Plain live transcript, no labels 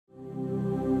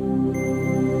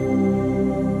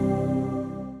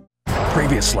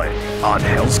Previously on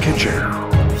Hell's Kitchen.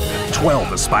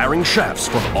 12 aspiring chefs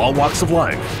from all walks of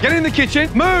life. Get in the kitchen,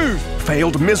 move!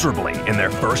 Failed miserably in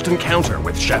their first encounter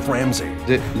with Chef Ramsay.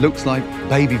 It looks like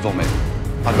baby vomit.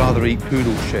 I'd rather eat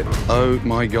poodle shit. Oh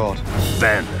my God.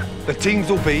 Then, the teams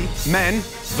will be men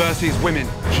versus women.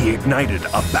 he ignited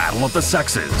a battle of the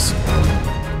sexes.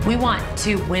 We want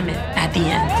 2 women at the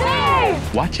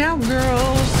end. Watch out,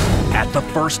 girls. At the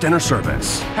first dinner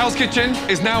service, Hell's Kitchen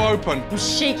is now open. I'm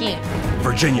shaking.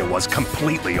 Virginia was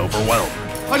completely overwhelmed.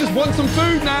 I just want some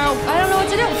food now. I don't know what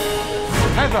to do.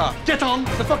 Heather, get on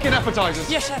the fucking appetizers.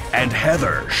 Yes, chef. And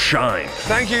Heather shined.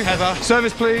 Thank you, Heather.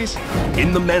 Service, please.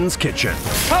 In the men's kitchen,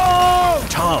 Tom!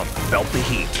 Tom felt the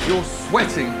heat. You're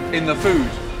sweating in the food.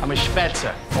 I'm a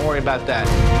Spetzer. Don't worry about that.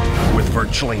 With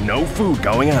virtually no food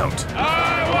going out,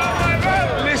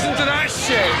 Listen to that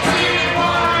shit.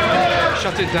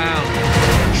 Shut it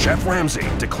down. Chef Ramsay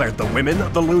declared the women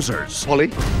the losers. Holly,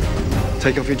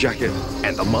 take off your jacket.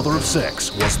 And the mother of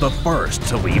 6 was the first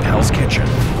to leave Hell's Kitchen.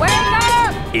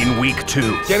 In week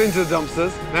 2, Get into the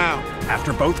dumpsters now.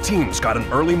 after both teams got an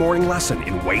early morning lesson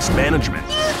in waste management,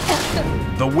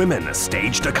 the women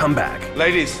staged a comeback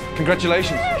Ladies,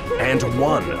 congratulations. and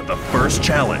won the first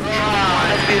challenge.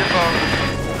 That's beautiful.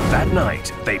 That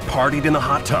night, they partied in a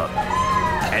hot tub,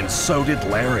 and so did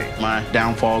Larry. My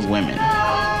downfall's women.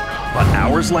 But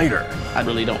hours later, I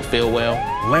really don't feel well.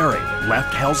 Larry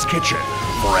left Hell's Kitchen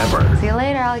forever. See you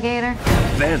later, alligator.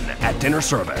 Then, at dinner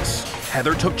service,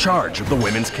 Heather took charge of the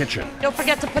women's kitchen, Don't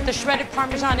forget to put the shredded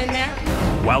Parmesan in there.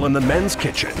 while in the men's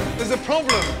kitchen, There's a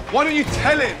problem. Why don't you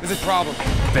tell it there's a problem?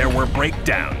 there were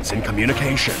breakdowns in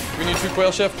communication. We need 2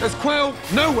 quail, chef. There's quail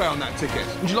nowhere on that ticket.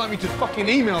 Would you like me to fucking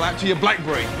email that to your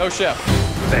BlackBerry? No, chef.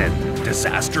 Then,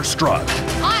 disaster struck,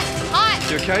 Hot,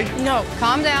 hot. You okay? No.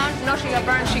 Calm down. No, she got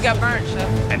burned. She got burned, chef.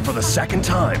 and for the second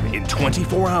time in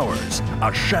 24 hours,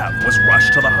 a chef was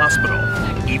rushed to the hospital.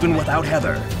 Even without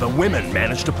Heather, the women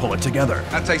managed to pull it together.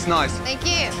 That tastes nice. Thank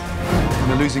you.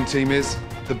 And the losing team is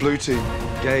the blue team.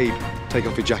 Gabe, take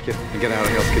off your jacket and get out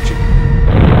of Hell's Kitchen.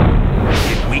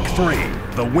 In week 3,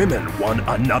 the women won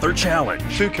another challenge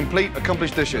 2 complete,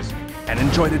 accomplished dishes. and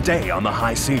enjoyed a day on the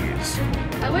high seas.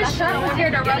 I wish Chef was here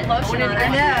to rub lotion on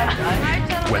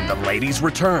it. When the ladies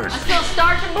returned, Still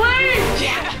start to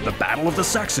bleed. the battle of the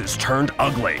sexes turned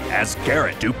ugly as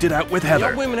Garrett duked it out with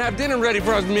Heather. Women have dinner ready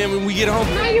for us men when we get home.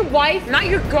 Not your wife, not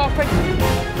your girlfriend.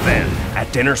 Then,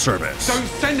 at dinner service, Don't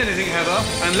send anything, Heather,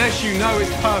 unless you know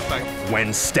it's perfect.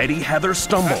 when steady Heather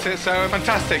stumbled, That's it, Sarah.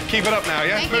 Fantastic. Keep it up now,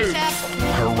 yeah? Thank you, Chef.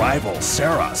 her rival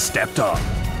Sarah stepped up.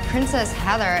 Princess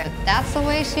Heather, if that's the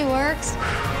way she works.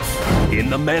 In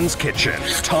the men's kitchen,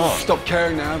 Tom Stop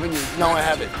caring now, haven't you? No, I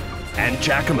haven't. and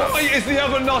Giacomo Wait, is the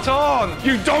oven not on?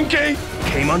 You donkey!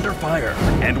 came under fire.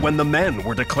 And when the men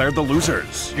were declared the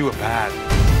losers, You were bad.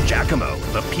 Giacomo,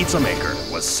 the pizza maker,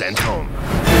 was sent home.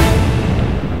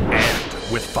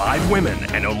 And with 5 women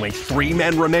and only 3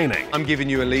 men remaining, I'm giving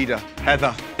you a leader.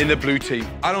 Heather, in the blue team.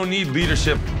 I don't need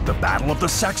leadership. the battle of the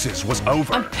sexes was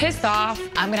over. I'm pissed off.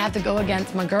 I'm gonna have to go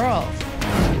against my girls.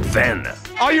 Then,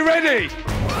 Are you ready?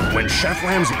 when Chef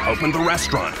Ramsay opened the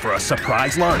restaurant for a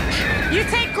surprise lunch, You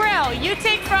take grill, you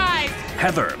take fries.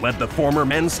 Heather led the former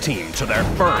men's team to their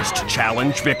first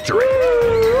challenge victory.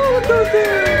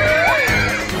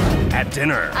 At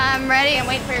dinner, I'm ready and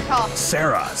waiting for your call.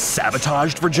 Sarah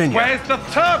sabotaged Virginia. Where's the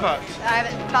turbot? I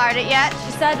haven't fired it yet.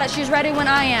 She said that she's ready when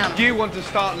I am. You want to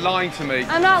start lying to me.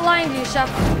 I'm not lying to you, Chef.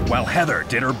 While Heather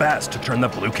did her best to turn the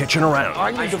blue kitchen around.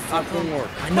 I need to fucking work.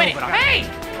 Wait, hey!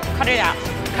 Cut it out.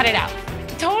 Cut it out.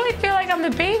 I totally feel like I'm the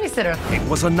babysitter. It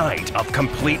was a night of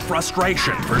complete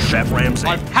frustration for Chef Ramsay.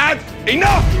 I've had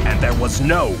enough! And there was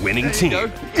no winning There you go.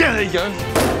 team. Yeah, there you go.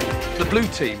 The blue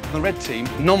team and the red team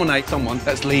nominate someone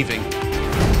that's leaving.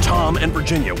 Tom and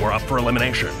Virginia were up for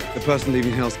elimination. The person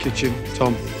leaving Hell's Kitchen,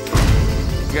 Tom.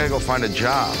 You gotta go find a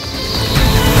job.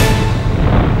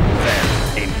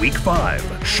 Then, in week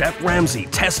 5, Chef Ramsay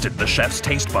tested the chef's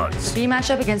taste buds. The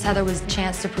matchup against Heather was a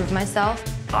chance to prove myself.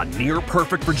 A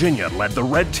near-perfect Virginia led the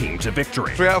red team to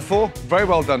victory. 3 out of 4. Very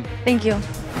well done. Thank you.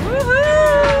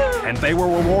 And they were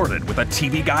rewarded with a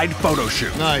TV Guide photo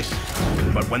shoot. Nice.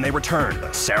 But when they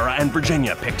returned, Sarah and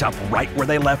Virginia picked up right where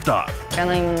they left off. I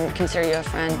don't even consider you a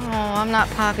friend. Oh, I'm not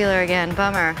popular again.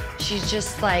 Bummer. She's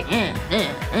just like,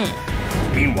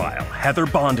 Meanwhile, Heather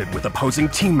bonded with opposing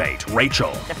teammate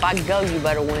Rachel. If I go, you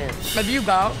better win. If you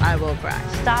go, I will cry.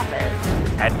 Stop it.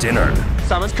 At dinner,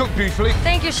 Salmon's cooked beautifully.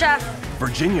 Thank you, Chef.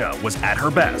 Virginia was at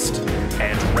her best,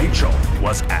 and Rachel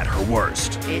was at her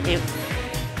worst.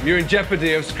 You're in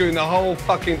jeopardy of screwing the whole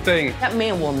fucking thing. That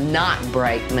man will not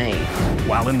break me.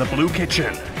 While in the blue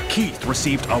kitchen, Keith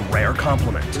received a rare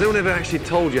compliment. No one ever actually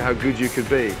told you how good you could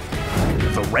be.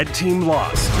 The red team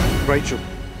lost. Rachel,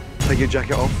 take your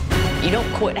jacket off. You don't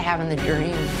quit having the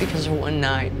dream because of one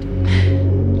night. Move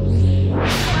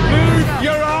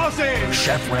your asses!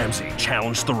 Chef Ramsay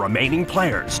challenged the remaining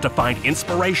players to find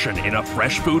inspiration in a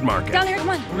fresh food market. Down here, come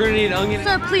on. We're gonna need onion.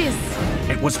 Sir, please.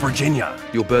 It was Virginia,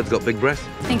 Your bird's got big breasts.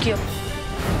 Thank you.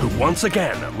 who once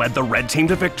again led the red team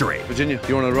to victory. Virginia,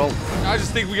 you on a roll? I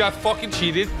just think we got fucking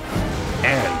cheated.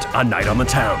 And a night on the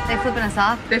town. They flipping us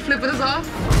off? They flipping us off?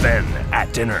 Then,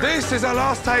 at dinner, This is our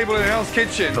last table in Hell's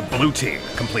Kitchen. the blue team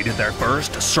completed their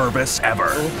first service ever.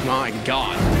 Oh my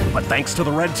God. But thanks to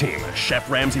the red team, Chef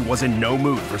Ramsay was in no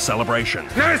mood for celebration.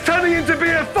 Now it's turning into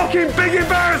being a fucking big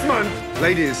embarrassment!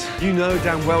 Ladies, you know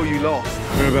damn well you lost.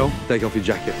 Mirabelle, take off your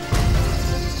jacket.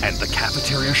 And the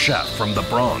cafeteria chef from the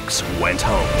Bronx went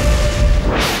home.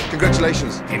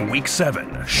 Congratulations. In week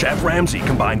 7, Chef Ramsay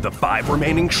combined the 5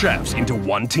 remaining chefs into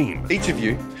one team, Each of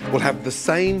you will have the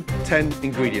same 10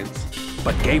 ingredients.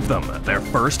 but gave them their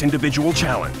first individual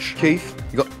challenge. Keith,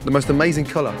 you got the most amazing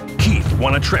color. Keith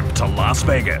won a trip to Las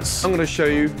Vegas. I'm gonna show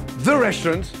you the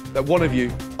restaurant that one of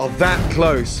you are that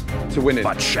close to winning.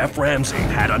 But Chef Ramsay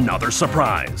had another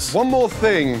surprise. One more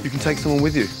thing, you can take someone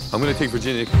with you. I'm gonna take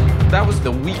Virginia. That was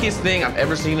the weakest thing I've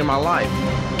ever seen in my life.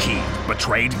 Keith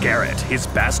betrayed Garrett, his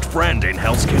best friend in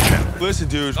Hell's Kitchen. Listen,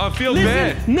 dude, I feel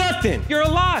bad. Nothing. You're a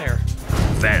liar.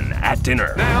 Then, at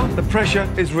dinner, Now, the pressure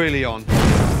is really on.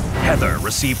 Heather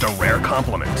received a rare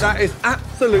compliment, That is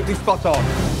absolutely spot on.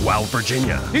 while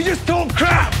Virginia, You just talk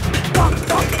crap! Fuck,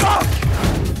 fuck,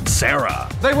 fuck! Sarah,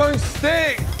 They won't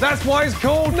stick! That's why it's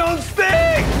called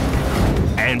non-stick!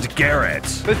 and Garrett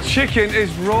The chicken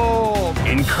is raw.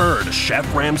 incurred Chef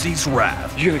Ramsay's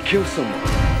wrath, You're gonna kill someone.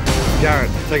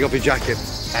 Garrett, take off your jacket.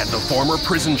 and the former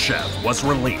prison chef was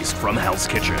released from Hell's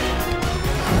Kitchen.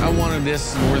 I wanted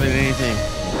this more than anything.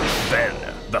 Then,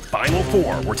 the final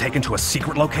 4 were taken to a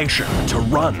secret location to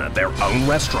run their own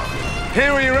restaurant.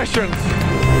 Here are your restaurants.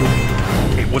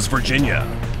 It was Virginia,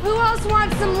 Who else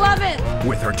wants some lovin'?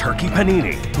 with her turkey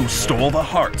panini, who stole the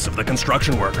hearts of the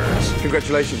construction workers.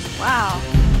 Congratulations. Wow.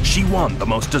 She won the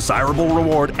most desirable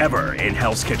reward ever in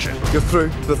Hell's Kitchen. You're through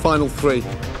to the final 3.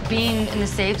 Being in the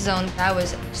safe zone, I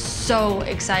was so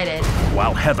excited.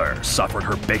 While Heather suffered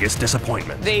her biggest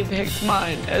disappointment. They picked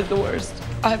mine as the worst.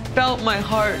 I felt my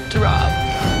heart drop.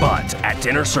 But at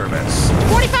dinner service,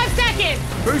 45 seconds!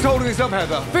 Who's holding this up,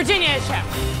 Heather? Virginia is chef.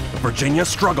 Virginia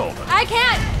struggled. I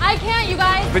can't, you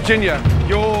guys. Virginia,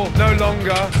 you're no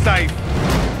longer safe.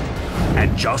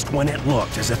 And just when it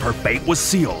looked as if her fate was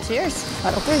sealed, Cheers.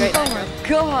 Oh my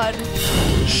God.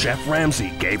 Chef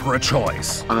Ramsay gave her a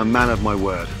choice. I'm a man of my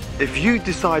word. If you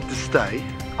decide to stay,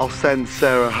 I'll send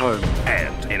Sarah home.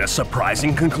 And in a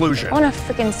surprising conclusion, I wanna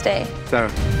freaking stay.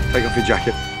 Sarah, take off your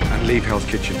jacket and leave Hell's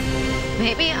Kitchen.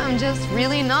 Maybe I'm just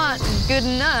really not good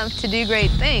enough to do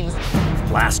great things.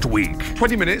 last week,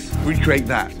 20 minutes, recreate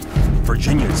that.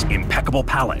 Virginia's impeccable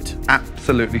palate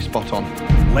Absolutely spot on.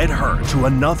 led her to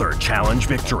another challenge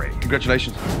victory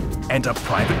Congratulations. and a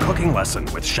private cooking lesson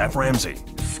with Chef Ramsay.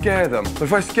 Scare them. But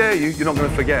if I scare you, you're not going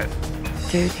to forget.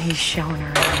 Dude, he's showing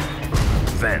her.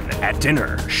 Then, at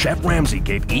dinner, Chef Ramsay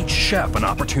gave each chef an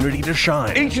opportunity to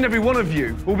shine. Each and every one of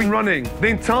you will be running the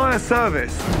entire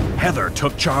service. Heather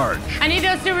took charge, I need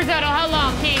those super risotto. How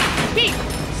long, Keith?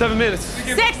 Keith! 7 minutes.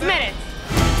 6 minutes!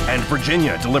 and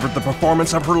Virginia delivered the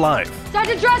performance of her life.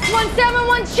 Dr. Dress,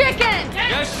 171 chicken!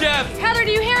 Yes, chef. Heather,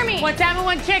 do you hear me? 1 salmon,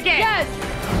 1 chicken! Yes!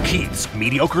 Keith's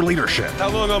mediocre leadership How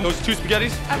long on those 2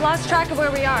 spaghettis? I've lost track of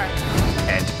where we are.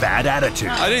 and bad attitude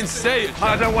I didn't say it.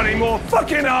 I don't want any more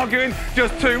fucking arguing.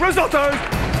 Just 2 risottos.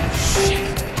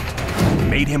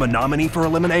 made him a nominee for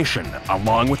elimination,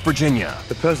 along with Virginia.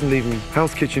 The person leaving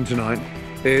Hell's Kitchen tonight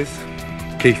is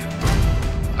Keith.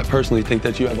 I personally think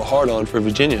that you have a hard-on for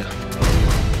Virginia.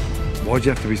 Why'd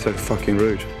you have to be so fucking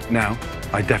rude? Now,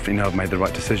 I definitely know I've made the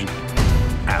right decision.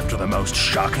 After the most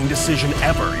shocking decision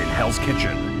ever in Hell's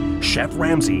Kitchen, Chef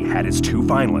Ramsay had his 2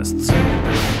 finalists.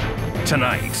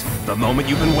 Tonight, the moment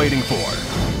you've been waiting for.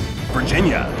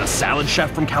 Virginia, the salad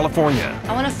chef from California,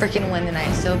 I want to freaking win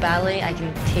tonight so badly I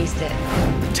can taste it.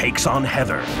 takes on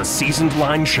Heather, the seasoned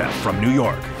line chef from New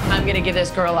York. I'm gonna give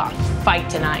this girl a fight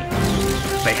tonight.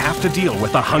 They have to deal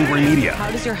with the hungry media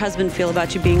How does your husband feel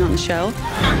about you being on the show?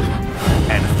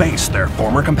 and face their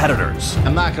former competitors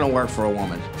I'm not gonna work for a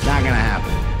woman. Not gonna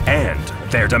happen. and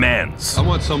their demands. I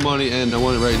want some money and I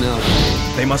want it right now.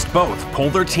 They must both pull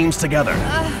their teams together,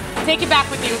 Take it back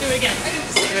with you. Do it again.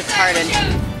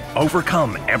 Retarded.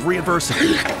 overcome every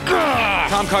adversity,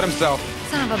 Tom cut himself.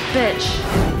 Son of a bitch.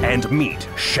 And meet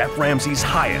Chef Ramsay's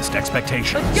highest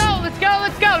expectations. Let's go, let's go,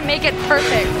 let's go. Make it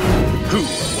perfect. Who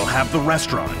will have the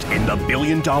restaurant in the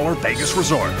billion-dollar Vegas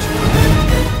resort?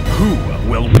 Who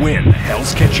will win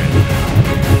Hell's Kitchen?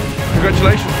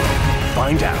 Congratulations.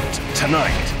 Find out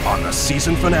tonight on the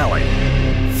season finale.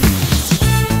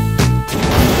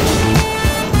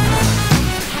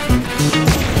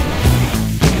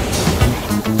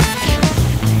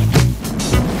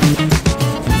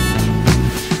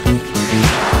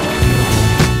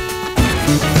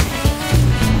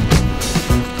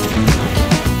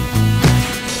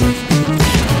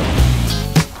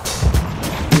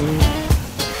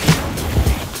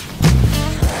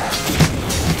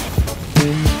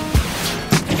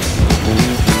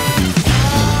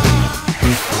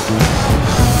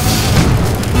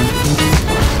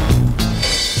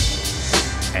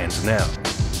 Now,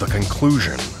 the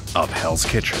conclusion of Hell's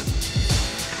Kitchen.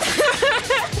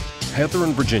 Heather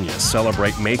and Virginia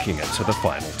celebrate making it to the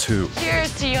final two.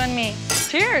 Cheers to you and me.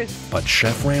 Cheers. But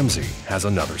Chef Ramsay has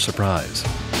another surprise.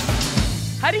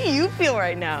 How do you feel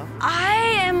right now? I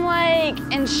am like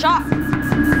in shock.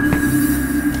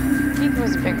 I think it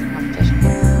was a bigger competition.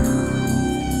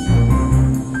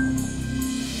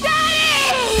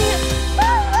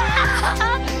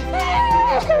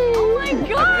 Oh my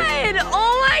God!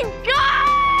 Oh my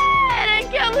God! I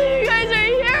can't believe you guys are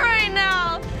here right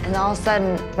now. And all of a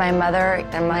sudden, my mother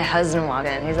and my husband walk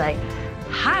in. He's like,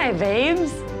 "Hi,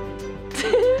 babes."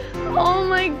 Oh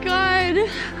my God!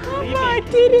 I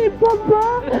did it,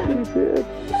 Papa.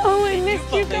 Oh, I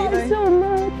missed you guys so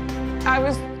much. I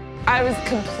was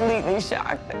completely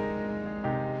shocked.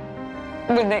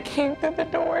 When they came through the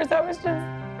doors, I was just,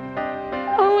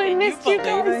 Oh, I missed you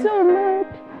guys so much.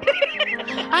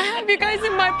 I have you guys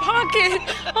in my pocket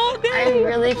all day. I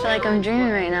really feel like I'm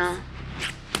dreaming right now.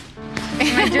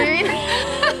 Am I dreaming?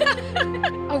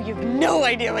 Oh, you have no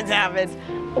idea what's happened.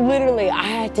 Literally, I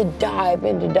had to dive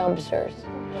into dumpsters.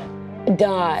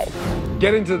 Dive.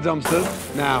 Get into the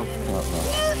dumpsters now.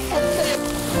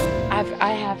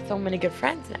 I have so many good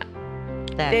friends now.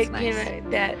 That's nice.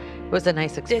 That It was a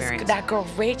nice experience. that girl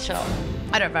Rachel.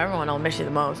 Out of everyone, I'll miss you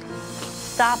the most.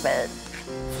 Stop it.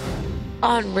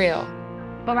 Unreal.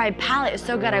 But my palate is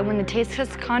so good. I win the taste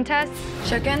test contest.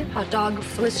 Chicken, hot dog,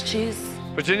 Swiss cheese.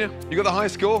 Virginia, you got the high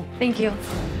score. Thank you.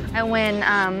 I win,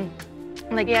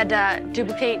 like you had to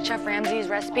duplicate Chef Ramsay's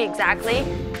recipe exactly.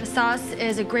 The sauce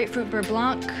is a grapefruit beurre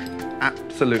blanc.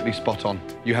 Absolutely spot on.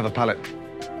 You have a palate.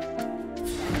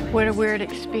 What a weird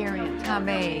experience, huh,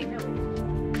 babe?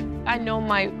 I know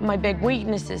my big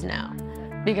weaknesses now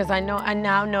because I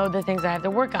now know the things I have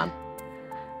to work on.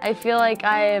 I feel like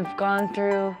I have gone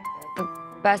through the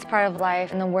best part of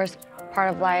life and the worst part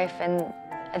of life, and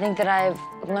I think that I've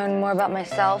learned more about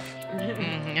myself. I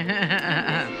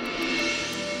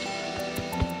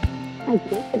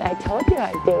did it. I told you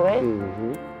I'd do it.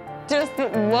 Just the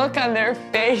look on their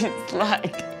face,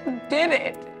 like, did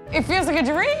it. It feels like a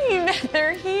dream that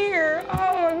they're here.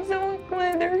 Oh, I'm so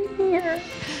glad they're here.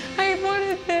 I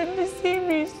wanted them to see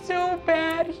me so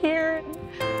bad here.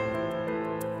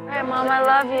 All right, Mom, I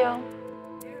love you.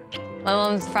 My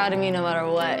mom's proud of me no matter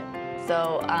what.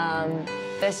 So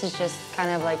this is just kind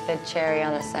of like the cherry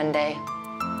on the sundae.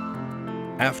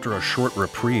 After a short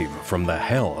reprieve from the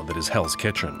hell that is Hell's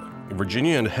Kitchen,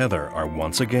 Virginia and Heather are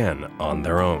once again on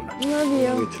their own. Love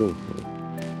you. Me too.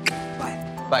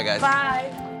 Bye, guys. Bye.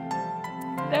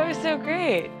 That was so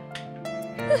great.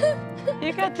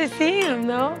 You got to see him,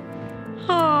 though.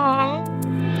 Aww.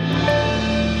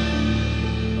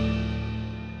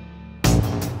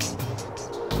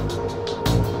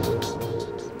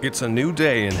 It's a new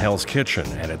day in Hell's Kitchen,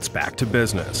 and it's back to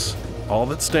business. All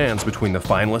that stands between the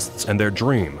finalists and their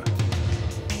dream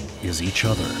is each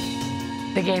other.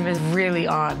 The game is really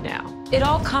on now. It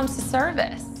all comes to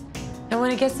service. And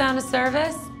when it gets down to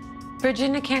service,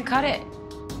 Virginia can't cut it.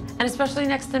 And especially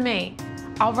next to me,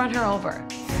 I'll run her over.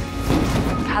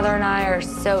 Heather and I are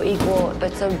so equal,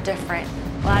 but so different.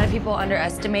 A lot of people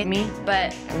underestimate me,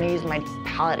 but I'm gonna use my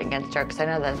palate against her because I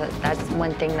know that that's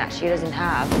one thing that she doesn't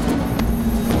have.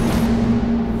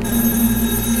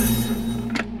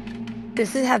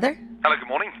 This is Heather. Hello, good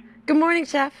morning. Good morning,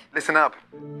 Chef. Listen up.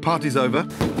 Party's over.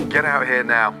 Get out here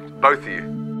now. Both of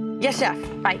you. Yes, Chef.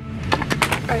 Bye. All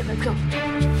right, let's go.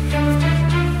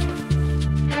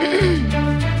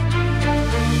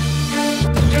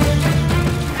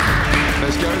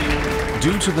 Let's go.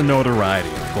 Due to the notoriety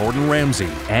of Gordon Ramsay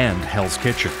and Hell's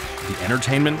Kitchen, the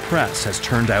entertainment press has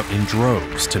turned out in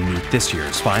droves to meet this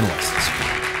year's finalists.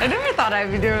 I never thought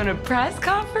I'd be doing a press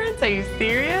conference. Are you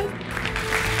serious?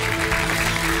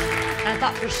 And I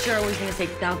thought for sure he was gonna say,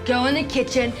 now go in the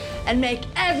kitchen and make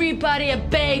everybody a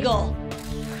bagel.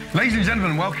 Ladies and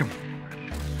gentlemen, welcome.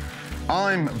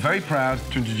 I'm very proud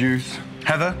to introduce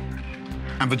Heather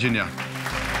and Virginia.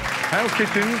 Hell's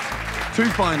Kitchen's 2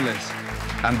 finalists.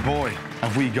 And boy,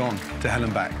 have we gone to hell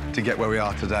and back to get where we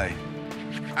are today.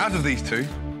 Out of these 2,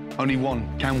 only one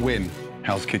can win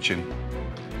Hell's Kitchen.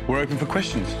 We're open for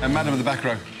questions. And madam at the back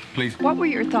row, please. What were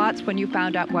your thoughts when you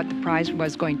found out what the prize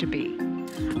was going to be?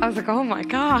 I was like, oh my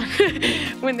God.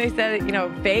 When they said, you know,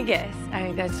 Vegas, I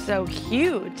think that's so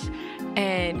huge.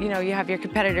 And, you know, you have your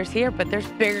competitors here, but there's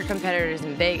bigger competitors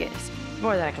in Vegas.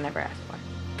 More than I can ever ask for.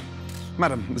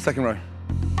 Madam, the second row.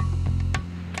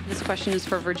 This question is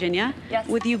for Virginia. Yes.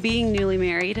 With you being newly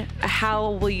married,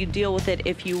 how will you deal with it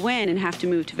if you win and have to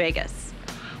move to Vegas?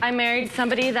 I married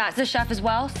somebody that's a chef as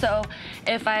well, so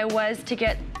if I was to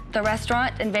get the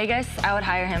restaurant in Vegas, I would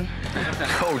hire him.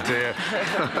 Oh dear.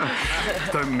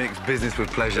 Don't mix business with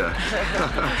pleasure.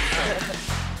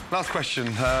 Last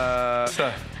question,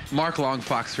 sir. Mark Long,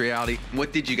 Fox Reality.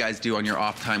 What did you guys do on your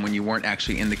off time when you weren't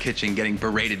actually in the kitchen getting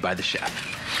berated by the chef?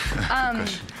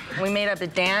 We made up a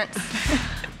dance.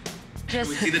 Can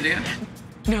we see the dance?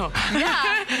 No.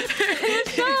 Yeah.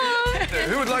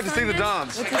 Who would like to see the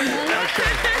dance? Okay.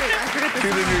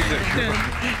 Cue the music.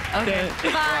 Okay.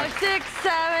 5, 6,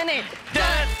 7, 8.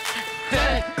 Dun,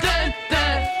 dun, dun,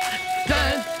 dun,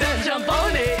 dun, dun. Jump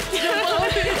on it. Jump on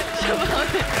it. Jump on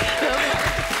it.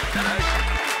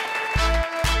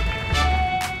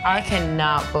 I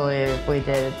cannot believe we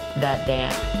did that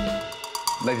dance.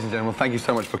 Ladies and gentlemen, thank you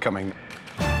so much for coming.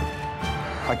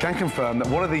 I can confirm that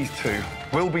one of these 2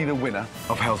 will be the winner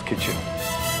of Hell's Kitchen.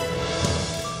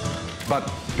 But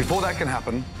before that can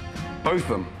happen, both of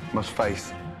them must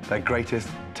face their greatest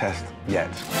test yet.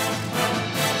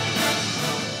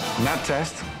 And that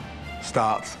test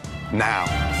starts now.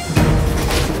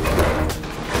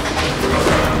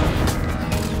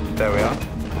 There we are.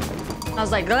 I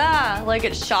was like, ah, like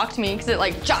it shocked me because it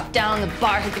like dropped down, the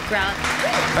bar hit the ground.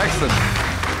 Excellent.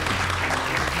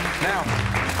 Now,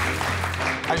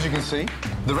 as you can see,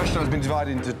 the restaurant has been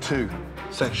divided into 2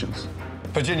 sections.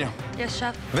 Virginia. Yes,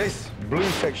 chef. This blue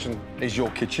section is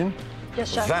your kitchen.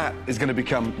 Yes, chef. That is going to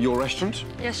become your restaurant.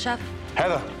 Yes, chef.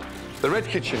 Heather, the red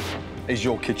kitchen is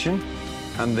your kitchen,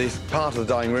 and this part of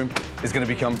the dining room is going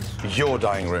to become your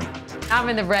dining room. I'm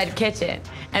in the red kitchen,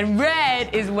 and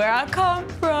red is where I come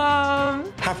from.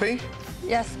 Happy?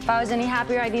 Yes, if I was any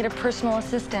happier, I'd need a personal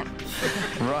assistant.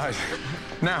 Right.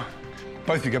 Now,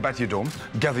 both of you go back to your dorms,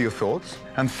 gather your thoughts,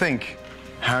 and think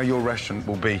how your restaurant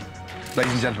will be.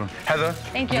 Ladies and gentlemen, Heather,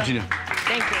 Thank you. Virginia.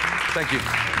 Thank you. Thank you.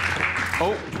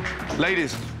 Oh,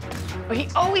 ladies. But he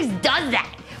always does that.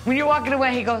 When you're walking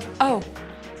away, he goes, oh,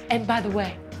 and by the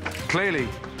way. Clearly,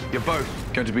 you're both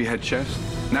going to be head chefs.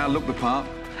 Now look the part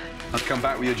and come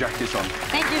back with your jackets on.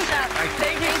 Thank you, chef.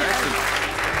 Thank you. Thank you.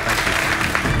 Thank you.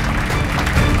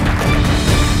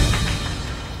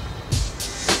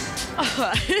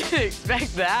 Oh, I didn't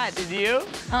expect that, did you?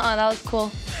 That was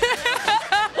cool.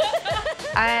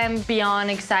 I am beyond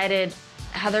excited.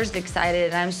 Heather's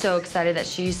excited, and I'm so excited that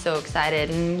she's so excited,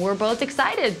 and we're both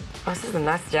excited. Oh, this is a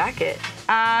nice jacket.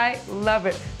 I love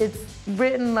it. It's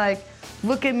written like,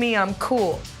 look at me, I'm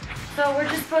cool. So we're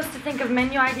just supposed to think of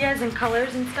menu ideas and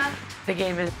colors and stuff? The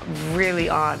game is really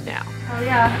on now. Oh,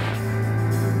 yeah.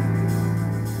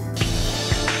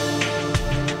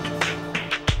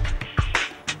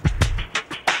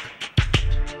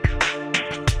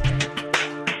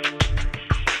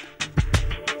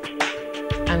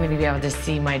 I'm gonna be able to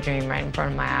see my dream right in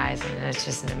front of my eyes, and it's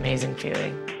just an amazing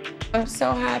feeling. I'm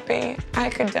so happy. I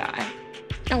could die.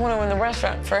 I want to win the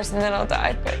restaurant first, and then I'll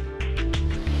die, but...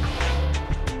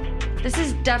 This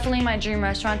is definitely my dream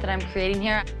restaurant that I'm creating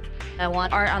here. I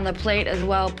want art on the plate as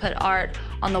well, put art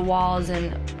on the walls,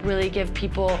 and really give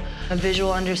people a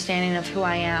visual understanding of who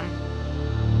I am.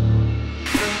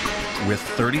 With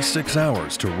 36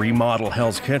 hours to remodel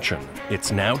Hell's Kitchen,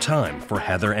 it's now time for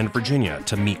Heather and Virginia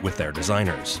to meet with their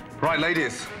designers. Right,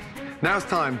 ladies, now it's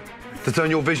time to turn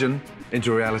your vision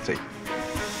into reality.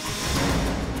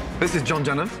 This is John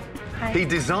Janneth. Hi. He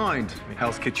designed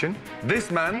Hell's Kitchen.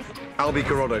 This man, Albie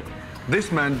Corrado.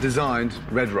 This man designed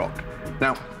Red Rock.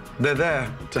 Now, they're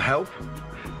there to help,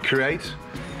 create,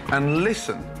 and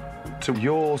listen to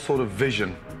your sort of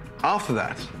vision. After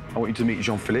that, I want you to meet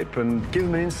Jean-Philippe and give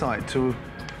him an insight to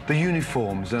the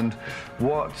uniforms and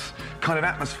what kind of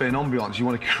atmosphere and ambiance you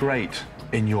want to create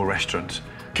in your restaurant.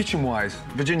 Kitchen-wise,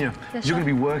 Virginia, Yes, you're going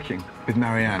to be working with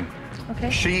Marianne.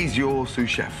 Okay. She's your sous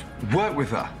chef. Work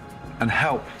with her and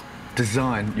help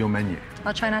design your menu.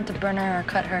 I'll try not to burn her or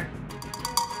cut her.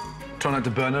 Try not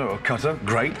to burn her or cut her.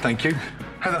 Great, thank you.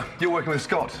 Heather, you're working with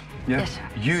Scott, yeah? Yes, sir.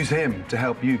 Use him to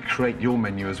help you create your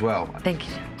menu as well. Thank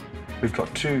you, sir. We've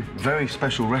got 2 very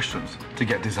special restaurants to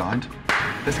get designed.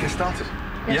 Let's get started.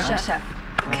 Yes, chef.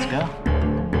 Let's go.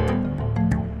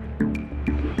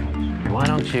 Why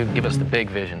don't you give us the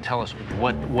big vision? Tell us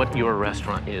what your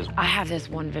restaurant is. I have this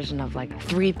one vision of like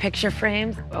 3 picture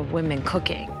frames of women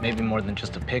cooking. Maybe more than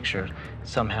just a picture.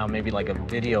 Somehow maybe like a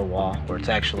video wall where it's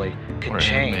actually can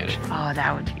change. Oh,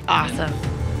 that would be awesome.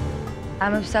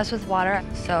 I'm obsessed with water,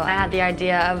 so I had the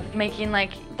idea of making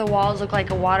like the walls look like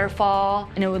a waterfall,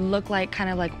 and it would look like kind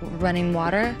of like running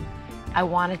water. I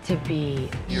want it to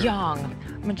be young.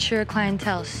 Mature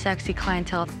clientele, sexy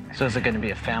clientele. So is it going to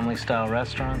be a family-style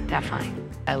restaurant? Definitely.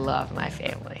 I love my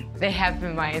family. They have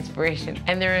been my inspiration,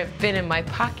 and they've been in my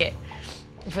pocket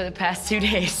for the past 2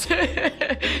 days.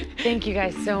 Thank you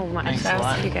guys so much. Thanks a lot.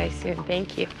 I'll see you guys soon.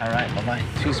 Thank you. All right, bye-bye.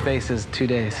 2 spaces, 2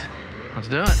 days. Let's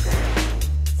do it.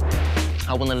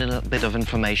 I want a little bit of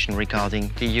information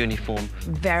regarding the uniform.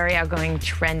 Very outgoing,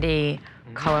 trendy,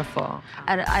 colorful.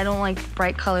 I don't like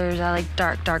bright colors. I like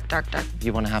dark, dark, dark, dark.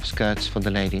 You want to have skirts for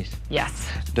the ladies? Yes.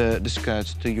 The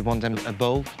skirts, do you want them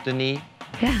above the knee?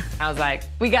 Yeah. I was like,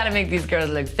 we gotta make these girls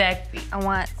look sexy. I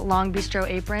want long bistro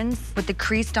aprons with the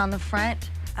crease down the front.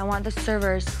 I want the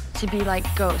servers to be like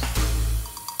ghosts.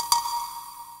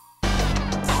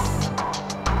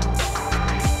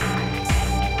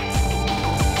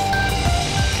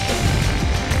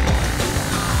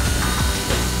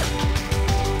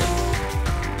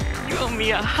 Me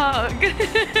a hug.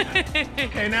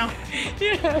 Okay now?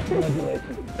 Yeah.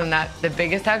 I'm not the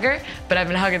biggest hugger, but I've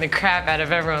been hugging the crap out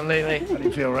of everyone lately. How do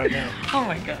you feel right now? Oh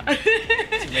my God.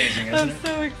 It's amazing, isn't it? I'm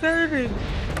so excited.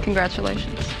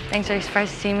 Congratulations. Thanks. Are you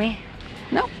surprised to see me?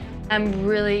 No. I'm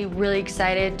really, really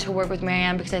excited to work with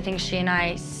Marianne because I think she and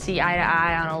I see eye to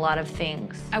eye on a lot of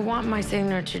things. I want my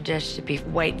signature dish to be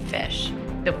white fish.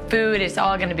 The food is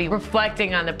all gonna be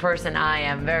reflecting on the person I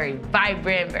am. Very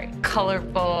vibrant, very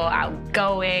colorful,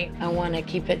 outgoing. I wanna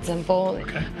keep it simple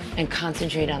and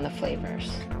concentrate on the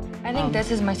flavors. I think this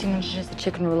is my signature dish, the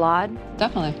chicken roulade.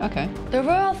 Definitely, okay. The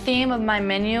royal theme of my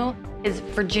menu is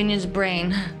Virginia's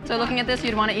brain. So looking at this,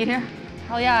 you'd want to eat here?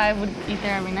 Hell yeah, I would eat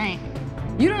there every night.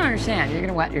 You don't understand. You're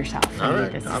gonna wet yourself. All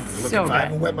right. This I'm is looking, so I good.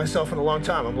 haven't wet myself in a long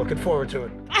time. I'm looking forward to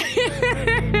it.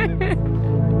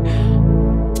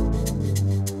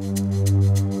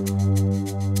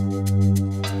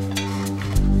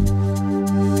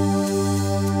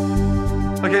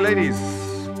 Okay, ladies.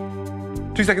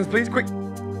 2 seconds, please, quick.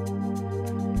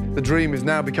 The dream is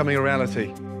now becoming a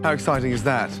reality. How exciting is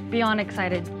that? Beyond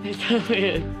excited. It totally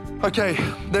is. Okay,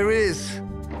 there is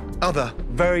other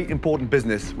very important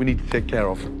business we need to take care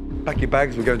of. Pack your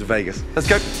bags, we're going to Vegas. Let's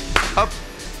go. Up,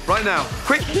 right now.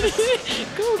 Quick.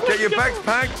 Get your bags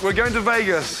packed, we're going to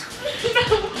Vegas.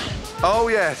 Oh,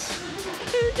 yes.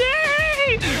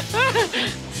 Yay!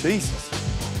 Jesus.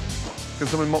 Can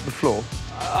someone mop the floor?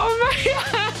 Oh my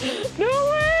God! No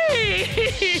way!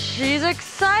 She's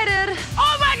excited.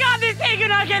 Oh my God, this ain't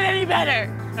gonna get any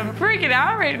better. I'm freaking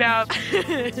out right now.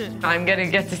 I'm gonna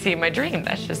get to see my dream.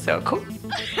 That's just so cool.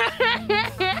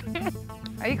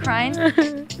 Are you crying? A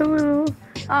little.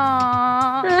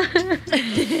 Aww.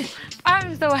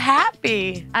 I'm so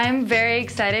happy. I'm very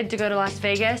excited to go to Las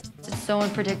Vegas. It's so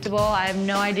unpredictable. I have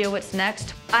no idea what's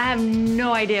next. I have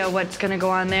no idea what's gonna go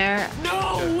on there.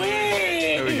 No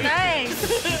way! Thanks.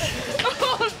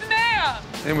 Oh, snap!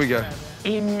 In we go.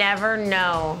 You never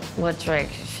know what trick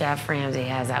Chef Ramsay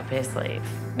has up his sleeve.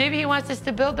 Maybe he wants us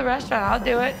to build the restaurant. I'll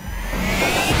do it.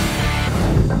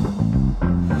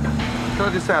 Can I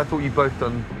just say, I thought you both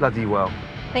done bloody well.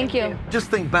 Thank you. Just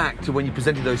think back to when you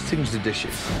presented those signature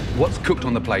dishes. What's cooked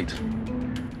on the plate?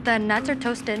 The nuts are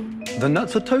toasted. The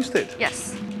nuts are toasted?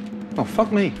 Yes. Oh,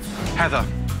 fuck me. Heather.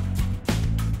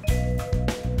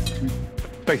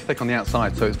 Very thick on the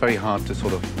outside, so it's very hard to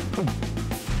sort of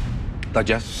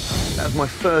digest. That was my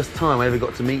first time I ever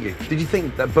got to meet you. Did you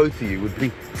think that both of you would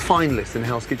be finalists in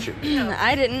Hell's Kitchen?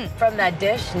 I didn't. From that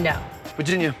dish, no.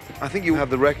 Virginia, I think you have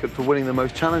the record for winning the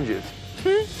most challenges.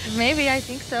 Maybe, I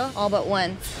think so. All but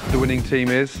one. The winning team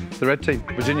is the red team.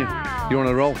 Virginia, you're on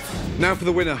a roll. Now for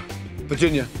the winner.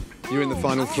 Virginia, you're in the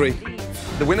final 3.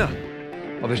 The winner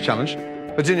of this challenge.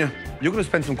 Virginia, you're going to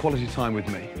spend some quality time with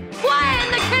me. Quiet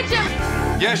in the kitchen!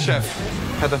 Yes, Chef.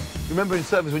 Heather, remember in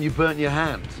service when you burnt your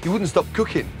hands? You wouldn't stop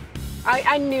cooking.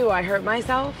 I knew I hurt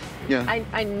myself. Yeah.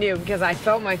 I knew because I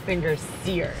felt my fingers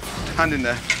sear. Hand in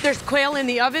there. There's quail in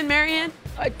the oven, Marianne.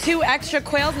 2 extra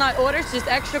quails, not orders, just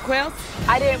extra quails.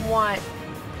 I didn't want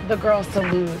the girls to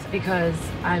lose because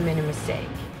I made a mistake.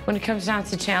 When it comes down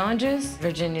to challenges,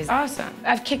 Virginia's awesome.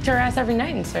 I've kicked her ass every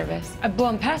night in service. I've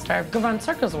blown past her. I've gone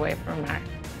circles away from her.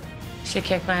 She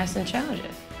kicked my ass in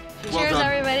challenges. Well Cheers,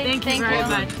 done. Everybody. Thank you very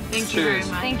much. Thank you very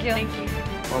much. Thank you. Thank you.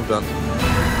 Well done.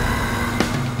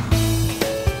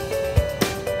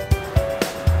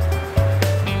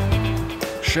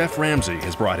 Chef Ramsay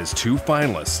has brought his 2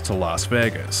 finalists to Las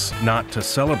Vegas, not to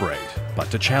celebrate,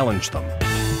 but to challenge them.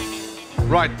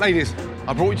 Right, ladies,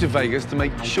 I brought you to Vegas to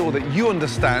make sure that you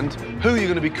understand who you're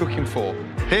going to be cooking for.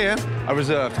 Here, I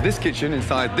reserved this kitchen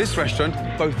inside this restaurant.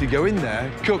 Both of you go in there,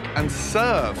 cook and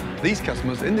serve these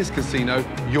customers in this casino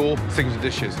your signature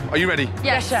dishes. Are you ready?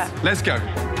 Yes, chef. Let's go.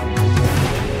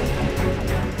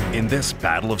 In this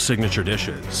battle of signature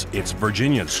dishes, it's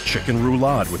Virginia's chicken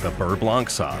roulade with a beurre blanc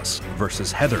sauce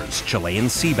versus Heather's Chilean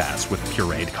sea bass with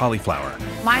pureed cauliflower.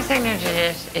 My signature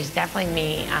dish is definitely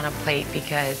me on a plate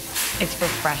because it's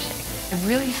refreshing. I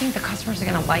really think the customers are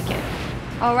gonna like it.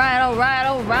 All right, all right,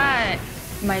 all right.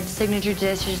 My signature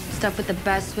dish is stuffed with the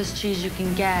best Swiss cheese you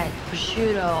can get,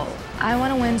 prosciutto. I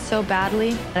want to win so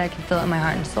badly that I can feel it in my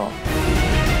heart and soul.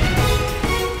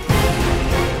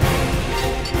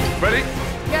 Ready?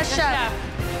 Yes,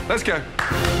 chef. Let's go.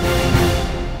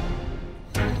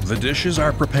 The dishes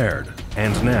are prepared,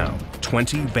 and now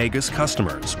 20 Vegas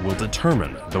customers will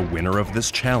determine the winner of this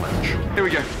challenge. Here we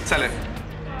go. Tell it.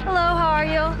 Hello, how are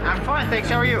you? I'm fine, thanks.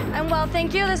 How are you? I'm well,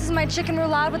 thank you. This is my chicken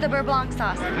roulade with the beurre blanc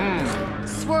sauce.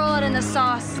 Swirl it in the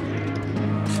sauce.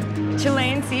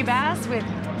 Chilean sea bass with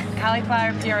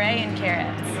cauliflower puree and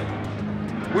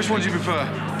carrots. Which one do you prefer?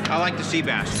 I like the sea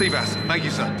bass. Sea bass. Thank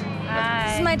you, sir.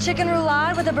 This is my chicken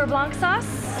roulade with the beurre blanc sauce.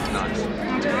 Nice.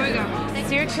 Here we go.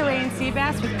 Seared Chilean sea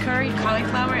bass with curried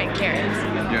cauliflower and carrots.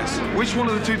 Yes. Which one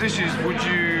of the 2 dishes would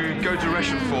you go to a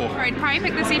restaurant for? All right, probably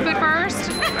pick the seafood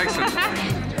first. Excellent.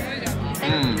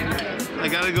 I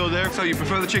gotta go there. So you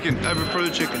prefer the chicken? I prefer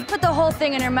the chicken. Put the whole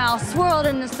thing in your mouth, swirl it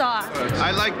in the sauce.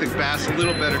 I like the bass a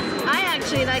little better. I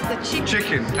actually like the chicken.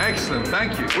 Chicken. Excellent.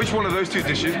 Thank you. Which one of those 2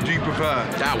 dishes do you prefer?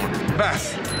 That one.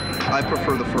 Bass. I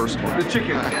prefer the first one. The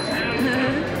chicken.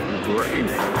 Great.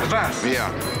 The bass.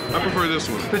 Yeah. I prefer this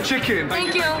one. The chicken.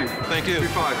 Thank you. Thank you. Give me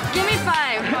 5. Give me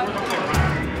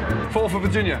 5. 4 for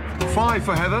Virginia. 5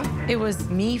 for Heather. It was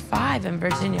me 5 and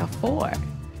Virginia 4.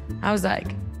 I was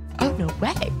like, oh, no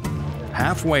way.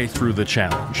 Halfway through the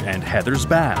challenge, and Heather's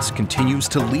bass continues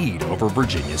to lead over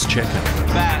Virginia's chicken.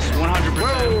 Bass, 100%.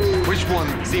 Whoa. Which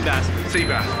one? Sea bass. Sea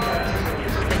bass.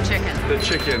 The chicken. The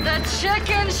chicken. The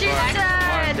chicken, she said.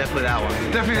 Definitely that one.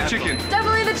 Definitely the chicken.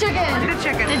 Definitely the chicken. The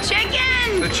chicken. The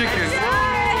chicken. The chicken.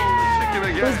 Chicken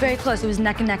again. It was very close. It was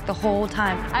neck and neck the whole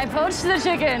time. I poached the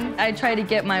chicken. I tried to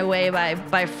get my way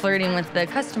by flirting with the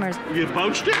customers. You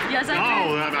poached it? Yes, I did.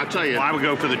 Oh, I'll tell you, I would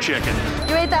go for the chicken.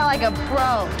 You ate that like a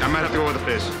pro. I might have to go with the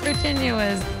fish. Virginia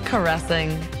was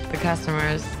caressing the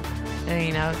customers. And,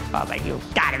 you know, I was like, you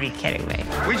gotta be kidding me.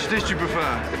 Which dish do you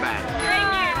prefer? The bass.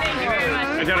 Thank you very much.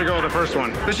 I gotta go with the first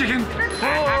one. The chicken.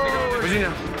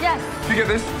 Virginia. Yes. If you get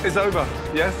this, it's over.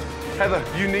 Yes? Heather,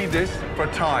 you need this for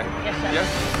a tie. Yes, chef.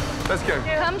 Yes? Let's go.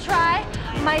 Come try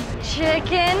my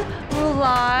chicken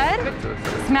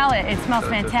roulade. Smell it. It smells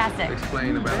fantastic.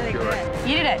 Explain about the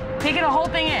puree. Eat it. Take it a whole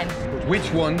thing in.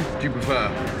 Which one do you prefer?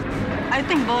 I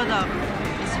think both of them.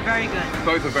 It's very good.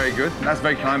 Both are very good. That's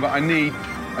very kind, but I need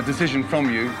a decision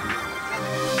from you.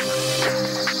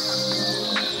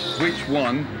 Which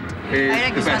one is I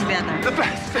like the this best? one better. The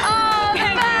best! Oh, the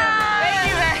best!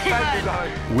 Thank you very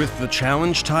much. With the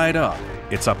challenge tied up,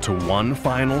 it's up to one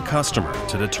final customer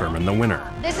to determine the winner.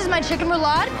 This is my chicken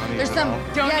roulade. There's some.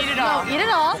 Don't eat it all. No, eat it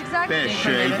all. Exactly.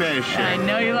 Fish. I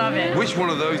know you love it. Which one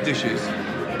of those dishes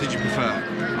did you prefer?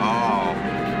 Oh,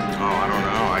 I don't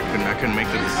know. I couldn't make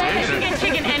the decision. Chicken,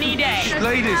 chicken any day.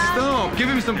 Ladies, stop. Give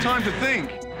him some time to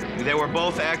think. They were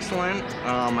both excellent.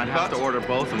 I'd have to order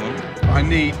both of them. I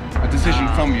need a decision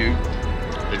from you.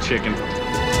 The chicken.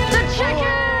 The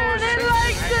chicken! They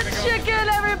like the chicken,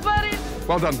 everybody!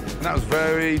 Well done. And that was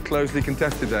very closely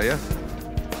contested there, yes?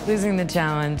 Losing the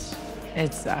challenge,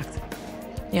 it sucked.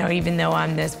 You know, even though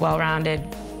I'm this well-rounded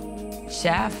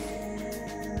chef,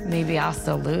 maybe I'll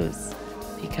still lose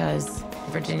because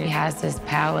Virginia has this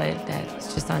palate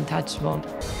that's just untouchable.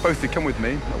 Both of you, come with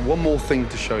me. One more thing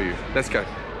to show you. Let's go.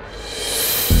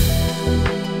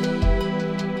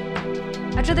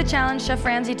 After the challenge, Chef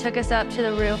Ramsay took us up to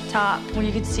the rooftop where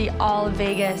you could see all of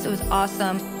Vegas. It was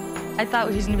awesome. I thought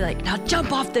he was gonna be like, now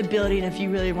jump off the building if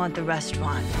you really want the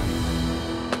restaurant.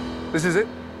 This is it.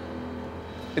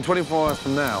 In 24 hours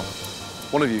from now,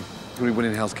 one of you is going to be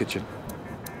winning Hell's Kitchen.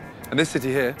 And this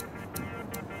city here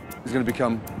is going to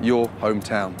become your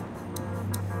hometown.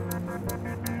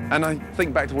 And I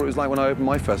think back to what it was like when I opened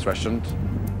my first restaurant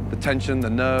tension, the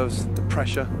nerves, the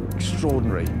pressure,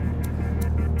 extraordinary.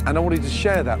 And I wanted to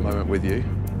share that moment with you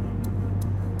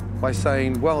by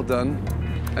saying well done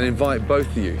and invite both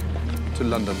of you to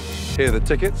London. Here are the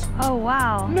tickets. Oh,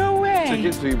 wow. No way.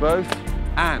 Tickets for you both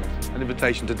and an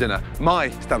invitation to dinner. My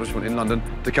establishment in London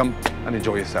to come and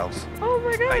enjoy yourselves. Oh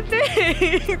my God,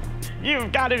 thanks.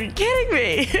 You've got to be kidding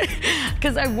me.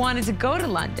 Because I wanted to go to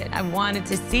London. I wanted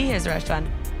to see his restaurant.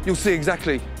 You'll see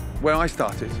exactly where I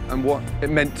started and what it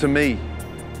meant to me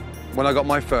when I got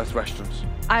my first restaurants.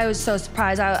 I was so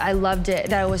surprised. I loved it.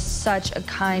 That was such a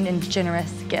kind and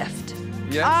generous gift.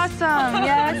 Yes? Awesome.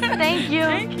 Yes. Thank you.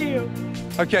 Thank you.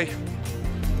 Okay,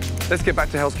 let's get back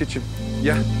to Hell's Kitchen.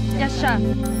 Yeah? Yes, chef.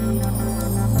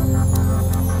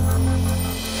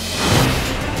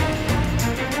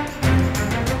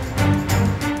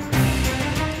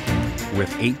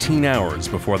 With 18 hours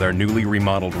before their newly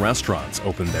remodeled restaurants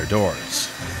open their doors,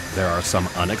 there are some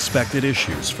unexpected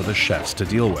issues for the chefs to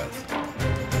deal with.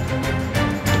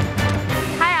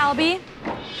 Hi, Albie.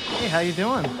 Hey, how you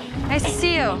doing? Nice to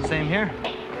see you. Same here.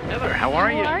 Heather, how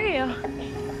are you? How are you?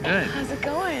 Good. How's it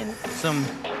going? Some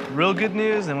real good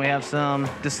news, and we have some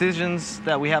decisions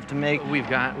that we have to make. We've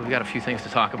got a few things to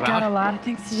talk about. Got a lot of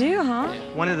things to do, huh?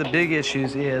 One of the big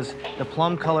issues is the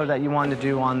plum color that you wanted to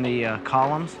do on the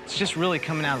columns. It's just really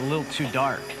coming out a little too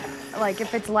dark. Like,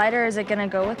 if it's lighter, is it gonna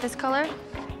go with this color?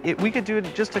 We could do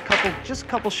it just a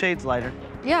couple shades lighter.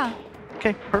 Yeah.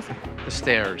 Okay, perfect. The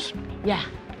stairs. Yeah.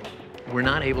 We're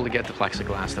not able to get the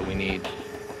plexiglass that we need.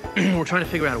 We're trying to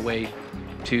figure out a way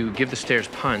to give the stairs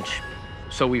punch,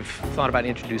 so we've thought about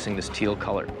introducing this teal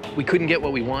color. We couldn't get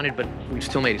what we wanted, but we've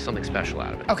still made something special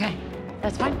out of it. Okay,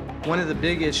 that's fine. One of the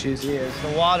big issues is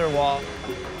the water wall.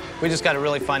 We just got to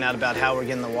really find out about how we're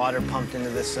getting the water pumped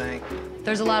into this thing.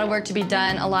 There's a lot of work to be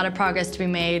done, a lot of progress to be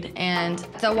made, and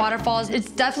the waterfalls, it's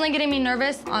definitely getting me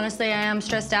nervous. Honestly, I am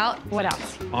stressed out. What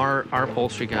else? Our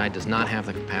upholstery guy does not have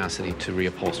the capacity to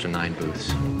reupholster 9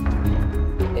 booths.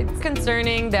 It's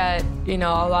concerning that, you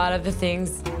know, a lot of the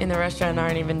things in the restaurant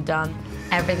aren't even done.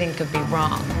 Everything could be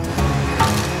wrong.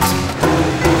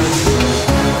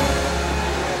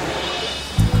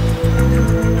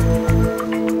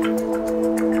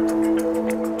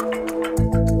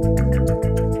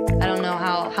 I don't know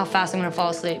how fast I'm gonna fall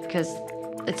asleep because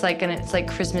it's like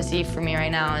Christmas Eve for me right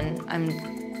now, and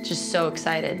I'm just so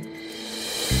excited.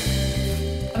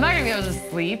 I'm not gonna be able to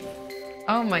sleep.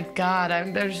 Oh my God,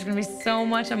 there's just gonna be so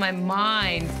much on my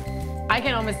mind. I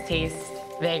can almost taste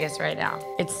Vegas right now.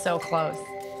 It's so close.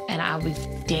 And I'll be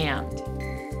damned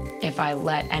if I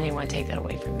let anyone take that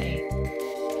away from me.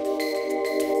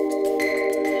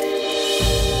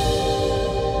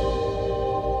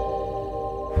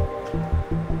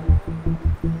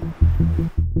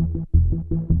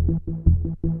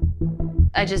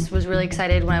 I just was really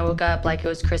excited when I woke up like it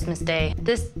was Christmas Day.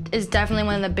 This is definitely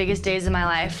one of the biggest days of my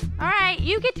life. All right,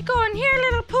 you get to go in here,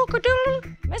 little polka-doodle,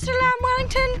 Mr. Lamb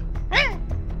Wellington.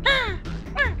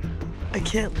 I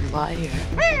can't lie here.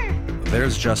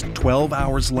 There's just 12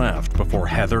 hours left before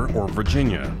Heather or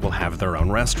Virginia will have their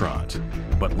own restaurant.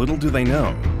 But little do they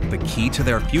know, the key to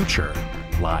their future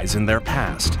lies in their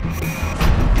past.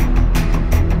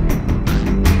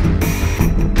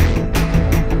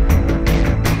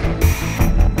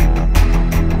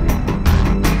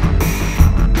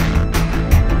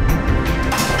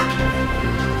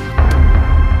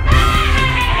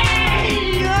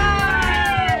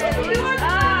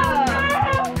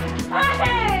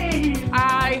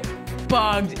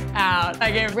 Bugged out.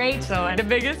 I gave Rachel the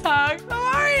biggest hug. How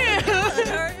are you?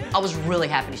 I was really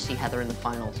happy to see Heather in the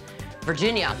finals.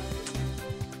 Virginia,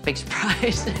 big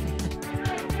surprise. Yo,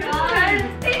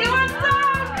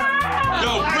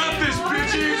 breakfast,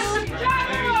 bitches!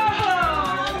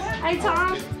 Hi,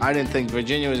 Tom. I didn't think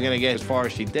Virginia was gonna get as far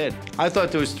as she did. I thought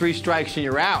there was 3 strikes and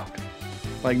you're out,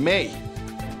 like me.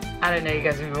 I didn't know you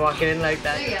guys would be walking in like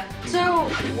that. So,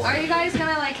 are you guys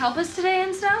gonna like help us today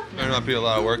and stuff? There might be a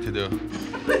lot of work to do.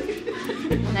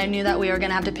 And I knew that we were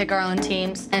gonna have to pick our own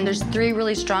teams. And there's 3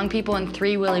 really strong people and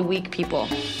 3 really weak people.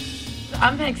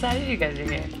 I'm excited you guys are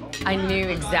here. I knew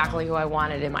exactly who I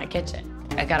wanted in my kitchen.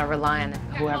 I gotta rely on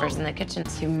whoever's in the kitchen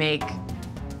to make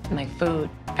my food.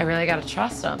 I really gotta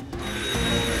trust them.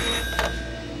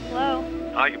 Hello.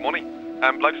 Hi, good morning.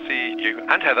 I'd like to see you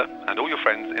and Heather and all your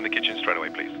friends in the kitchen straight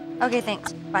away, please. Okay,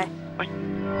 thanks. Bye. Bye.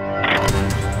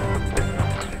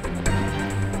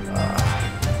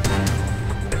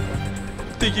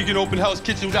 Think you can open Hell's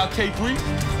Kitchen without K3?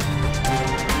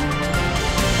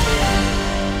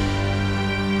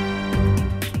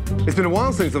 It's been a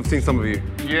while since I've seen some of you.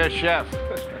 Yeah, chef.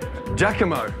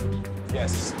 Giacomo.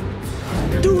 Yes.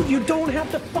 Dude, you don't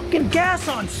have the fucking gas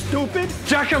on, stupid!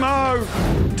 Giacomo!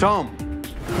 Tom,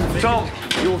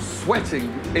 you're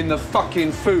sweating in the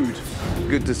fucking food.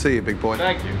 Good to see you, big boy.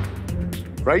 Thank you.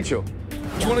 Rachel. Do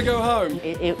you want to go home?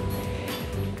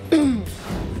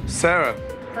 Sarah.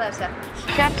 Hello, sir.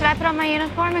 Chef, should I put on my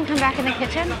uniform and come back in the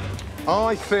kitchen?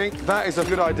 I think that is a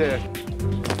good idea.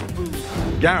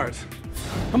 Garrett.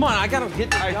 Come on, I gotta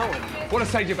get this going. What I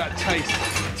say to you about taste?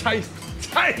 Taste.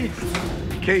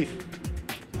 Keith,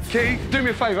 do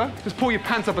me a favor. Just pull your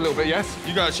pants up a little bit, yes?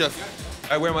 You got it, Chef.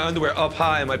 I wear my underwear up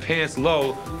high and my pants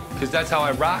low, because that's how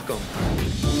I rock them.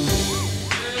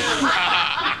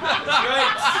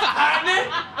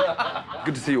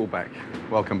 Good to see you all back.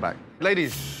 Welcome back.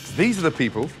 Ladies, these are the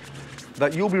people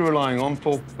that you'll be relying on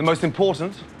for the most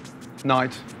important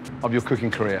night of your cooking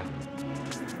career.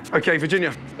 Okay,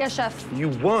 Virginia. Yes, Chef. You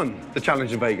won the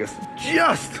challenge in Vegas,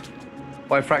 just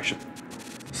by a fraction.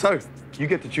 So, you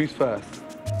get to choose first.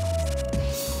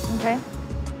 Okay.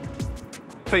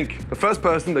 Think, the first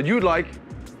person that you'd like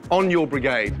on your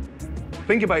brigade.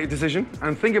 Think about your decision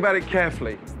and think about it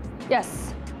carefully.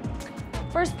 Yes.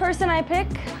 First person I pick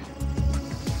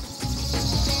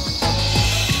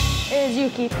is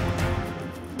Yuki.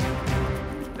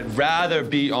 I'd rather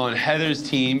be on Heather's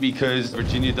team because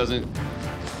Virginia doesn't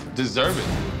deserve it.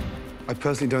 I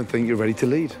personally don't think you're ready to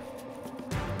lead.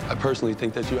 I personally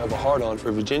think that you have a hard-on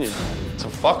for Virginia. So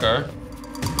fuck her.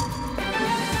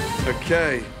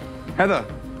 Okay. Heather,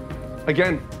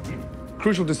 again,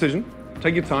 crucial decision.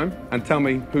 Take your time and tell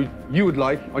me who you would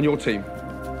like on your team.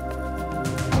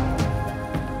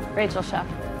 Rachel, Chef.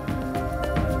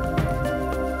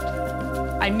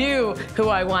 I knew who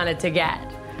I wanted to get.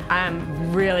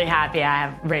 I'm really happy I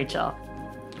have Rachel.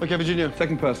 Okay, Virginia,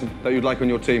 second person that you'd like on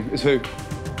your team is who?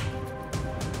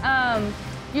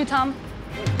 You, Tom.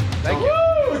 Thank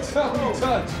you. Tom,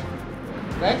 touch.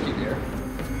 Thank you, dear.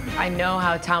 I know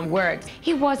how Tom works.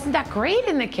 He wasn't that great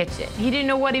in the kitchen. He didn't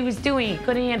know what he was doing. He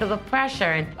couldn't handle the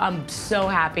pressure, and I'm so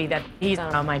happy that he's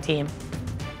on my team.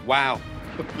 Wow.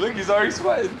 Look, he's already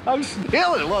sweating. I'm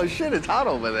feeling it. Well, shit, it's hot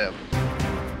over there.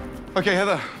 Okay,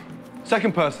 Heather,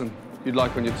 second person you'd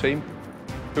like on your team.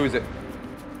 Who is it?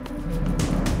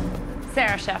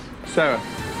 Sarah, Chef. Sarah.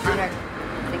 Honored.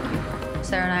 Thank you.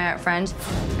 Sarah and I are friends.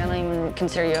 I don't even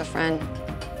consider you a friend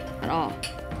at all.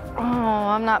 Oh,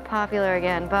 I'm not popular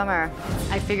again. Bummer.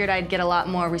 I figured I'd get a lot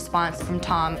more response from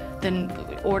Tom than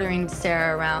ordering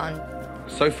Sarah around.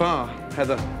 So far,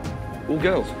 Heather, all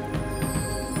girls.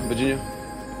 Virginia,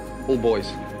 all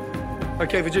boys.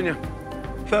 Okay, Virginia,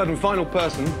 third and final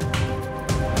person.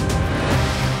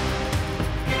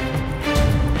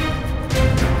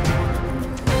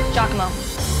 Giacomo.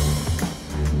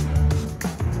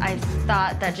 I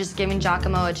thought that just giving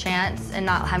Giacomo a chance and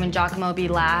not having Giacomo be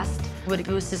last would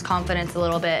boost his confidence a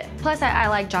little bit. Plus, I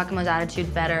like Giacomo's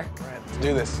attitude better. Let's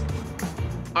do this.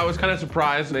 I was kind of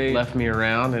surprised they left me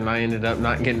around and I ended up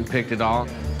not getting picked at all.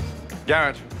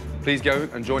 Garrett, please go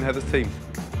and join Heather's team.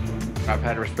 I've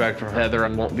had respect for Heather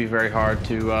and won't be very hard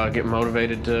to get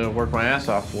motivated to work my ass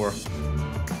off for.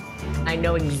 I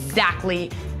know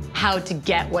exactly how to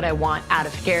get what I want out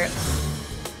of Garrett.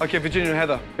 Okay, Virginia and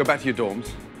Heather, go back to your dorms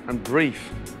and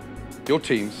brief your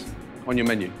teams on your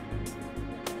menu.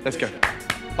 Let's go.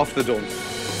 Off to the dorms.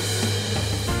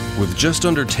 With just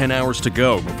under 10 hours to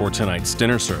go before tonight's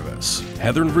dinner service,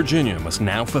 Heather and Virginia must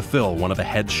now fulfill one of the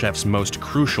head chef's most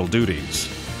crucial duties,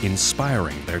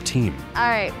 inspiring their team. All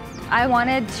right, I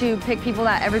wanted to pick people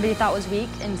that everybody thought was weak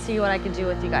and see what I could do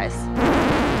with you guys.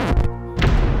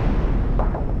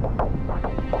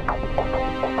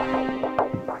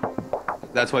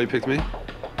 That's why you picked me?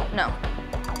 No.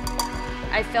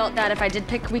 I felt that if I did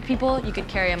pick weak people, you could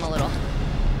carry them a little.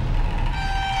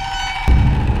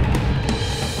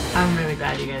 I'm really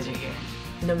glad you guys are here.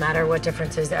 No matter what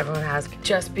differences everyone has,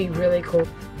 just be really cool.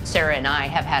 Sarah and I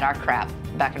have had our crap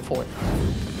back and forth.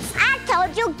 I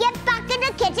told you, get back in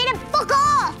the kitchen and fuck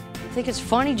off! I think it's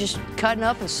funny just cutting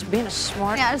up and being a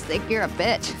smart. I just think you're a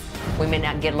bitch. We may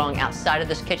not get along outside of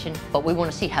this kitchen, but we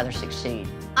want to see Heather succeed.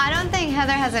 I don't think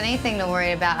Heather has anything to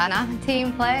worry about. I'm a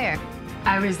team player.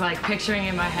 I was like picturing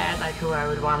in my head like who I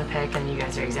would want to pick, and you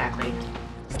guys are exactly.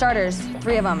 Starters,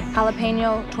 3 of them.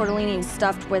 Jalapeno tortellini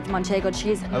stuffed with manchego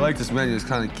cheese. I like this menu. It's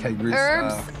kind of keg grease.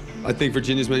 Herbs. I think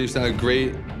Virginia's menu sounded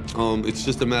great. It's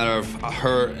just a matter of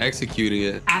her executing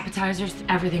it. Appetizers,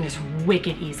 everything is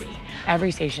wicked easy. Every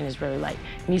station is really light.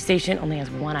 New station only has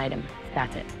 1 item.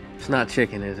 That's it. It's not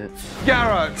chicken, is it?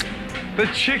 Garrett, the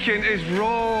chicken is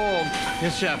raw.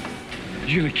 Yes, Chef.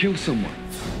 You're gonna kill someone.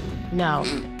 No.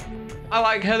 I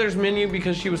like Heather's menu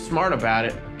because she was smart about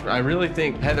it. I really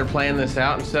think Heather planned this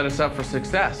out and set us up for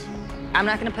success. I'm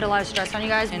not gonna put a lot of stress on you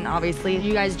guys, and obviously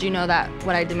you guys do know that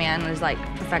what I demand is like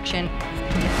perfection.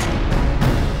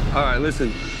 All right, listen,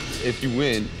 if you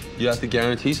win, you have to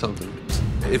guarantee something.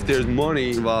 If there's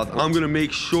money involved, I'm gonna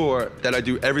make sure that I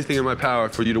do everything in my power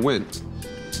for you to win.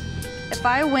 If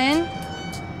I win,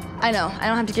 I know, I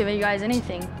don't have to give you guys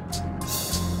anything.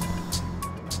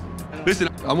 Listen,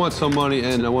 I want some money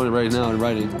and I want it right now in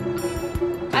writing.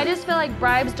 I just feel like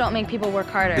bribes don't make people work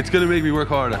harder. It's gonna make me work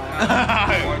harder.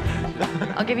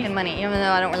 I'll give you money, even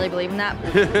though I don't really believe in that.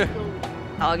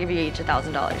 I'll give you each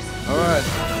 $1,000. All right.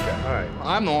 Okay, all right.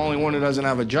 I'm the only one who doesn't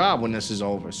have a job when this is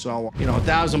over, so, you know,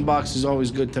 $1,000 is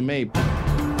always good to me.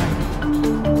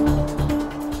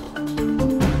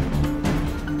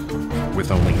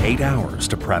 With only 8 hours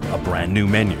to prep a brand new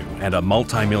menu and a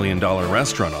multi-million-dollar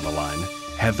restaurant on the line,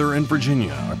 Heather and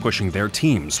Virginia are pushing their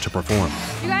teams to perform.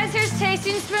 You guys, here's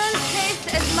tasting spoons.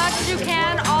 Taste as much as you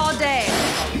can all day.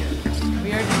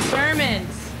 We are determined.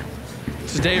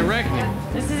 It's a day of reckoning.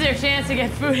 This is your chance to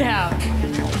get food out.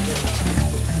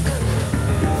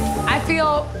 I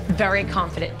feel very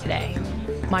confident today.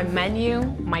 My menu,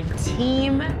 my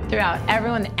team, throughout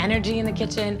everyone, the energy in the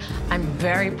kitchen. I'm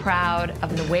very proud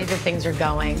of the way that things are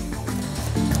going.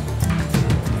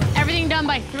 Everything done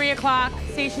by 3 o'clock.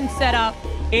 Station set up.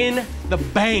 In the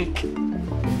bank.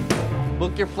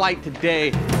 Book your flight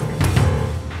today.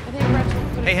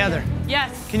 Hey, Heather.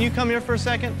 Yes. Can you come here for a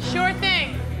second? Sure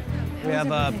thing. We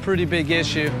have a pretty big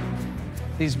issue.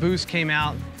 These booths came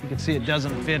out. You can see it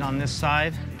doesn't fit on this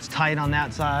side. It's tight on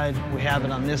that side. We have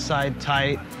it on this side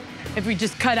tight. If we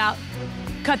just cut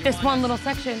this one little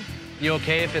section. You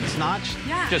okay if it's notched?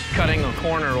 Yeah. Just cutting a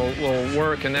corner will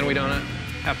work, and then we don't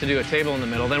have to do a table in the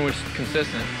middle. Then we're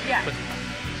consistent. Yeah. But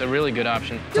it's a really good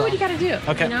option. Do what you gotta do.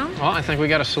 Okay. You know? Well, I think we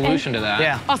got a solution to that.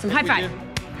 Yeah. Awesome. High five.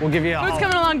 We'll give you a Food's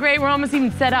coming along great. We're almost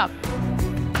even set up.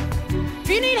 If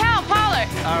you need help, holler.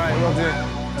 All right, we'll do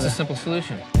it. It's a simple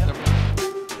solution.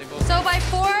 So by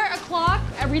 4 o'clock,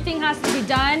 everything has to be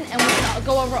done, and we're gonna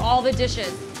go over all the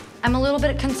dishes. I'm a little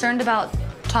bit concerned about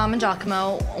Tom and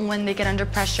Giacomo when they get under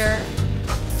pressure.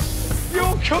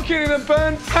 You're cooking in a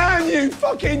burnt pan, you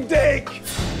fucking dick!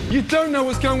 You don't know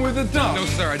what's going with the duck? No,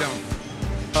 sir, I don't.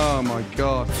 Oh, my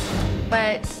God.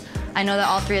 But I know that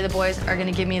all 3 of the boys are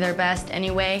gonna give me their best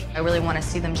anyway. I really wanna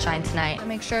see them shine tonight. I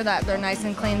make sure that they're nice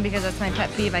and clean because that's my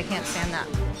pet peeve. I can't stand that.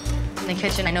 In the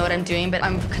kitchen, I know what I'm doing, but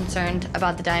I'm concerned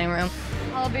about the dining room.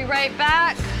 I'll be right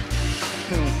back.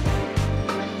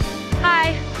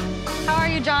 Hi. How are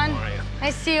you, John? How are you?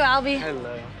 Nice to see you, Albie.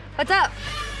 Hello. What's up?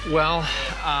 Well,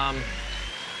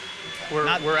 we're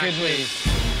good actually... news.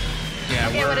 Yeah,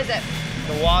 Okay, what is it?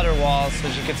 The water walls,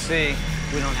 as you can see,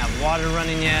 we don't have water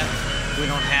running yet. We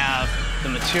don't have the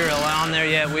material on there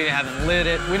yet. We haven't lit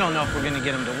it. We don't know if we're gonna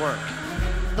get them to work.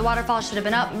 The waterfall should have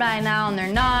been up by now, and they're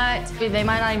not. They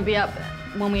might not even be up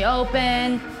when we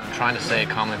open. I'm trying to say it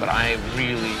calmly, but I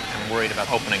really am worried about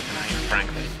opening tonight,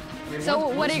 frankly. So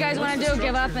what do you guys want to do?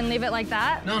 Give up and leave it like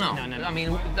that? No. I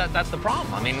mean, that's the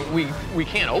problem. I mean, we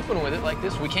can't open with it like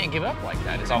this. We can't give up like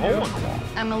that. It's a hole in the wall.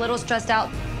 I'm a little stressed out.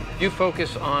 You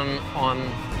focus on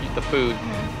the food.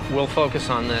 We'll focus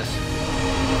on this.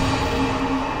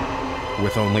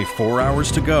 With only 4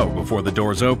 hours to go before the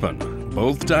doors open,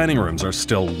 both dining rooms are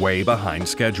still way behind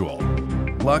schedule.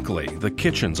 Luckily, the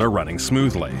kitchens are running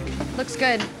smoothly. Looks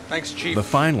good. Thanks, Chief. The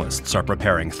finalists are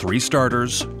preparing 3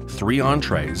 starters, 3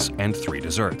 entrees, and 3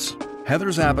 desserts.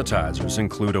 Heather's appetizers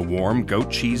include a warm goat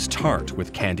cheese tart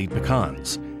with candied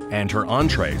pecans, and her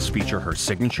entrees feature her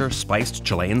signature spiced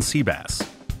Chilean sea bass.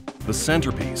 The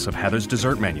centerpiece of Heather's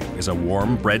dessert menu is a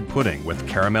warm bread pudding with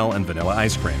caramel and vanilla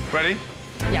ice cream. Ready?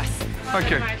 Yes.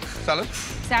 Okay. Salad?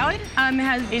 Salad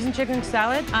has Asian chicken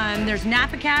salad. There's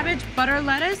Napa cabbage, butter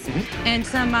lettuce, and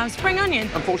some spring onion.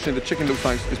 Unfortunately, the chicken looks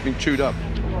like it's been chewed up.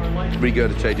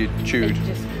 Regurgitated, chewed.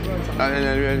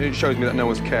 And it shows me that no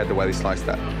one's cared the way they sliced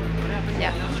that.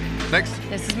 Yeah. Next.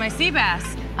 This is my sea bass.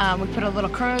 We put a little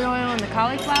curry oil in the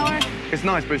cauliflower. It's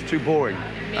nice, but it's too boring.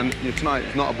 And tonight,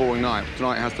 it's not a boring night.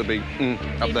 Tonight it has to be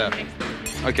up there.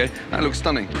 Okay, that looks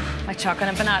stunning. My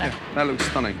chocolate empanada. That looks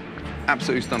stunning.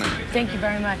 Absolutely stunning. Thank you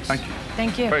very much. Thank you.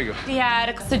 Thank you. Very good. We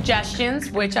had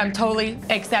suggestions, which I'm totally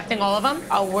accepting all of them.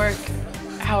 I'll work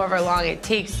however long it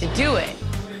takes to do it.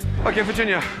 Okay,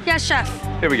 Virginia. Yes, chef.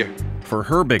 Here we go. For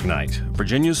her big night,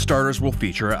 Virginia's starters will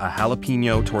feature a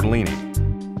jalapeno tortellini.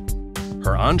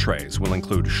 Her entrees will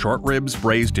include short ribs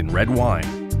braised in red wine.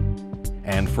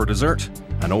 And for dessert,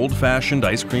 an old-fashioned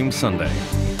ice cream sundae.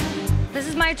 This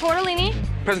is my tortellini.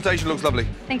 Presentation looks lovely.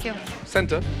 Thank you.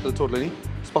 Center of the tortellini,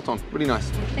 spot on, really nice.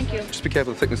 Thank you. Just be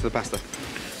careful of the thickness of the pasta.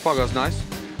 Foie gras nice.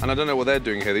 And I don't know what they're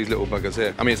doing here, these little buggers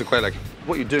here. I mean, it's a quail egg.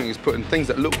 What you're doing is putting things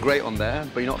that look great on there,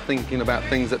 but you're not thinking about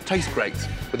things that taste great.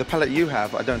 With the palate you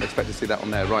have, I don't expect to see that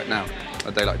on there right now,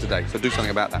 a day like today. So do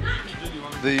something about that.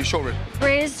 The short rib.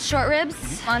 Braised short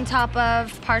ribs on top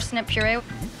of parsnip puree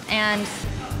and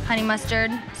honey mustard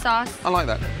sauce. I like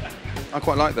that. I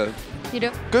quite like that. You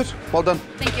do? Good, well done.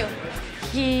 Thank you.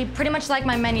 He pretty much liked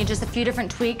my menu, just a few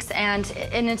different tweaks, and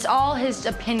it's all his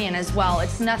opinion as well.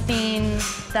 It's nothing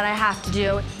that I have to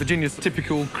do. Virginia's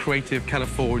typical creative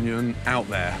Californian out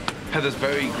there. Heather's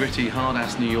very gritty,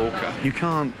 hard-ass New Yorker. You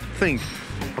can't think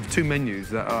of two menus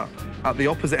that are at the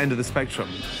opposite end of the spectrum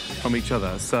from each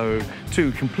other, so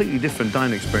two completely different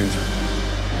dining experiences.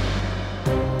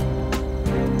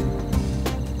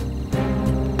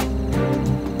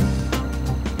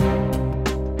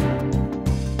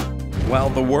 While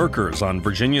the workers on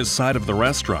Virginia's side of the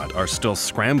restaurant are still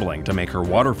scrambling to make her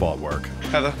waterfall work,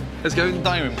 Heather, let's go in the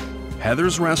dining room.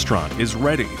 Heather's restaurant is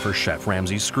ready for Chef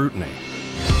Ramsay's scrutiny.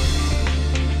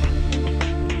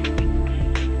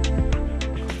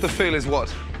 The feel is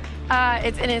what?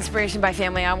 It's an inspiration by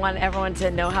family. I want everyone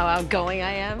to know how outgoing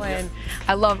I am, and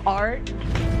I love art.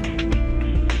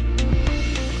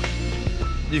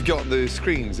 You've got the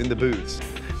screens in the booths.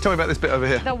 Tell me about this bit over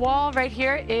here. The wall right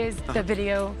here is the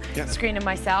video screen of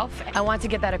myself. I want to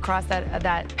get that across,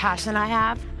 that passion I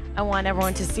have. I want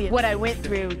everyone to see what I went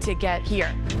through to get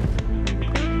here.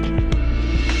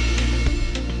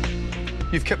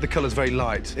 You've kept the colours very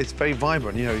light. It's very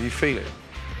vibrant, you know, you feel it.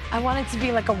 I want it to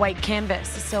be like a white canvas,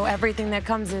 so everything that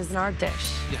comes is an art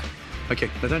dish. Yeah. OK,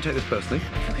 now don't take this personally.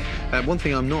 Okay. One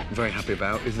thing I'm not very happy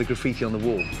about is the graffiti on the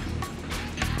wall.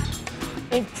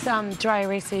 It's dry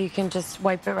erase, so you can just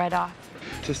wipe it right off.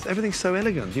 Just everything's so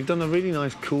elegant. You've done a really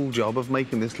nice, cool job of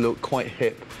making this look quite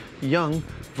hip, young,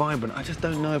 vibrant. I just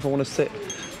don't know if I want to sit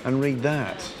and read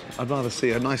that. I'd rather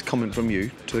see a nice comment from you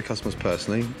to the customers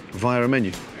personally via a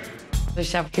menu. The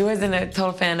chef, he wasn't a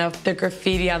total fan of the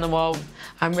graffiti on the wall.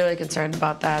 I'm really concerned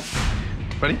about that.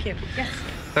 Ready? Thank you. Yes.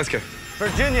 Let's go.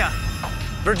 Virginia!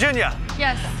 Virginia!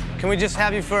 Yes. Can we just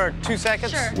have you for 2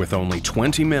 seconds? Sure. With only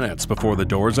 20 minutes before the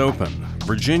doors open,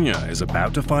 Virginia is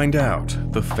about to find out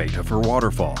the fate of her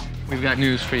waterfall. We've got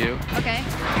news for you. Okay.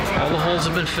 All the holes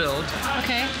have been filled.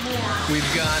 Okay.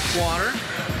 We've got water.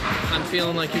 I'm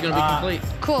feeling like you're gonna be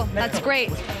complete. Cool, that's great.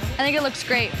 I think it looks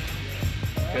great.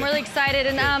 I'm really excited,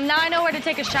 and now I know where to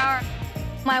take a shower.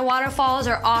 My waterfalls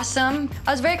are awesome.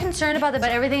 I was very concerned about that, but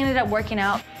everything ended up working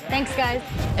out. Thanks, guys.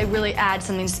 It really adds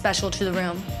something special to the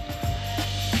room.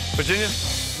 Virginia,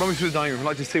 run me through the dining room. I'd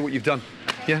like to see what you've done.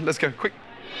 Yeah, let's go, quick.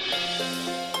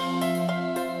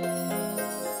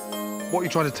 What are you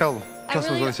trying to tell them?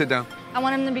 Customers when they sit down? I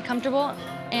want them to be comfortable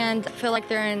and feel like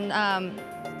they're in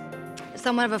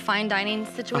somewhat of a fine dining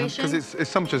situation. Because it's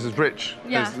sumptuous, it's rich.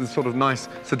 Yeah. It's sort of nice,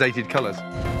 sedated colours.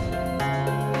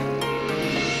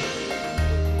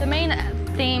 The main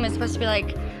theme is supposed to be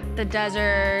like the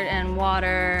desert and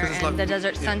water and like, the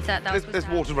desert sunset. That there's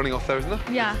water running off there, isn't there?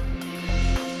 Yeah.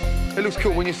 It looks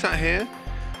cool when you're sat here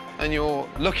and you're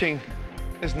looking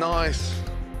this nice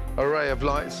array of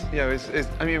lights. You know,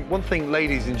 I mean, one thing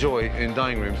ladies enjoy in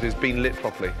dining rooms is being lit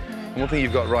properly. And one thing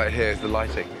you've got right here is the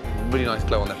lighting. Really nice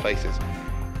glow on their faces.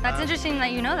 That's interesting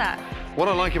that you know that. What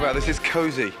I like about this is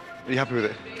cozy. Are you happy with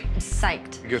it? I'm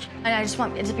psyched. Good. And I just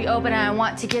want it to be open, and I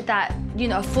want to get that, you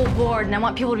know, full board, and I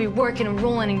want people to be working and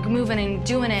rolling and moving and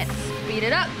doing it. Speed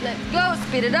it up. Let's go.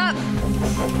 Speed it up.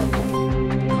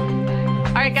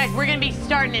 All right, guys, we're gonna be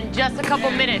starting in just a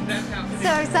couple minutes.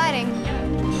 So exciting.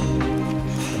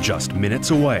 Just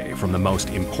minutes away from the most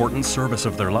important service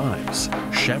of their lives,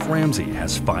 Chef Ramsay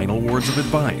has final words of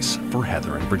advice for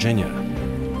Heather and Virginia.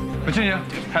 Virginia,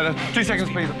 Heather, 2 seconds,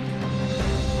 please.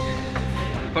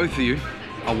 Both of you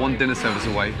are one dinner service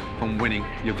away from winning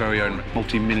your very own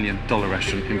multi-million-dollar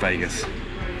restaurant in Vegas.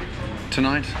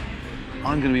 Tonight,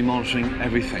 I'm going to be monitoring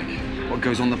everything. What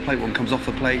goes on the plate, what comes off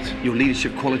the plate, your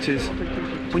leadership qualities.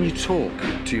 When you talk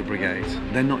to your brigade,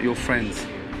 they're not your friends.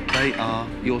 They are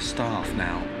your staff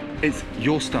now. It's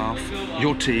your staff,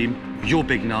 your team, your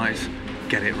big night.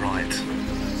 Get it right.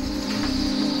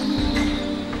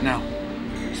 Now,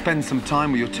 spend some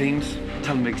time with your teams.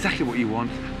 Tell them exactly what you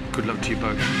want. Good luck to you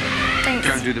both. Thanks.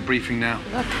 Go and do the briefing now.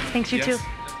 Look, thanks, you too.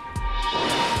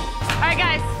 All right,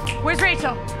 guys, where's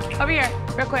Rachel? Over here,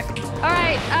 real quick. All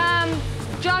right,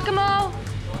 Giacomo.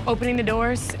 Opening the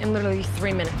doors in literally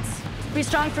 3 minutes. Be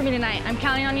strong for me tonight. I'm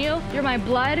counting on you. You're my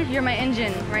blood. You're my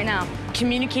engine right now.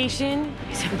 Communication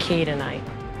is key tonight.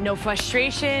 No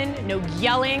frustration, no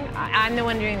yelling. I'm the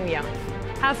one doing the yelling.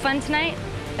 Have fun tonight.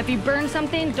 If you burn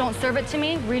something, don't serve it to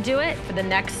me. Redo it. For the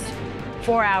next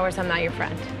 4 hours, I'm not your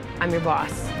friend. I'm your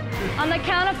boss. On the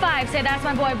count of 5, say, that's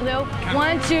my boy, Blue.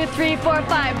 1, 2, 3, 4, 5.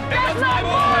 That's my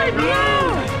boy,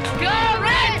 Blue! Go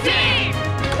Red Team!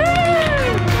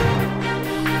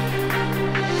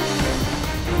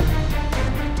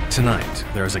 Tonight,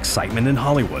 there's excitement in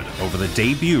Hollywood over the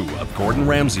debut of Gordon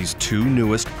Ramsay's 2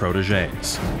 newest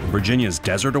protégés. Virginia's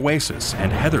Desert Oasis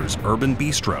and Heather's Urban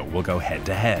Bistro will go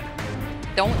head-to-head.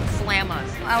 Don't slam us.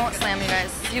 I won't slam you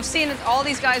guys. You've seen all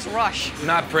these guys rush.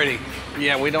 Not pretty.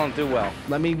 Yeah, we don't do well.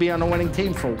 Let me be on the winning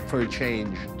team for a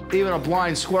change. Even a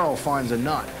blind squirrel finds a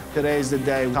nut. Today's the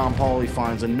day Tom Polly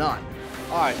finds a nut.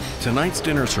 All right. Tonight's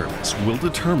dinner service will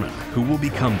determine who will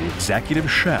become the executive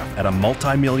chef at a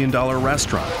multi-million-dollar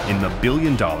restaurant in the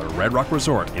billion-dollar Red Rock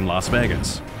Resort in Las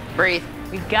Vegas. Breathe.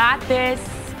 We got this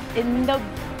in the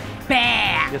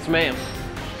bag. Yes, ma'am.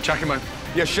 Giacomo.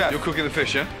 Yes, chef. You're cooking the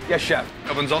fish, yeah? Yes, chef.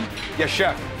 Oven's on? Yes,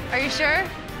 chef. Are you sure?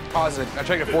 Positive. I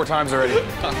checked it 4 times already.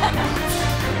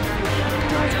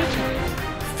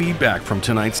 Feedback from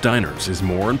tonight's diners is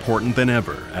more important than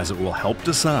ever, as it will help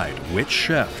decide which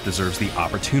chef deserves the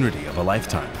opportunity of a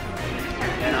lifetime.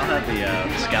 And I'll have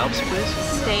the scallops, please.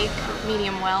 Steak,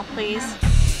 medium well, please.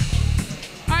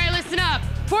 All right, listen up.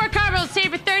 4 carbs,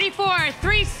 table 34,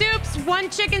 3 soups, 1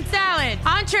 chicken salad.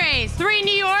 Entrees, 3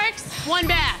 New Yorks, 1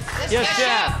 bass. Yes,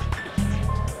 chef.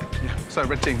 So,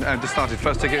 Red Team, just started.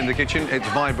 First ticket in the kitchen. It's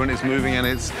vibrant, it's moving, and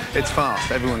it's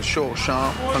fast. Everyone's short,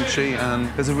 sharp, punchy, and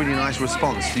there's a really nice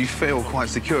response. You feel quite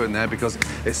secure in there because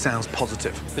it sounds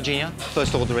positive. Virginia,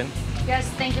 first order in. Yes,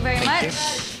 thank you very much.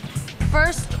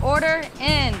 First order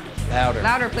in. Louder.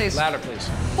 Louder, please. Louder, please.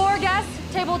 4 guests,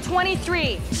 table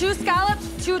 23. 2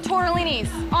 scallops, 2 tortellinis.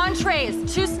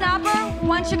 Entrees, 2 snapper,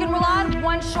 1 chicken roulade,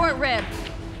 1 short rib.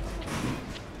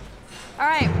 All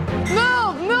right,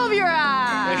 move your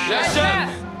eyes. Yes,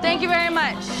 chef. Thank you very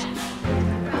much.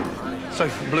 So,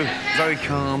 Blue, very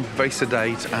calm, very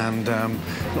sedate, and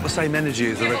not the same energy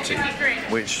as the Red Team,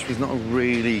 which is not a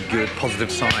really good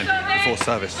positive sign before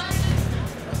service.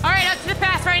 All right, up to the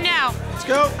pass right now. Let's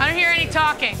go. I don't hear any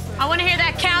talking. I want to hear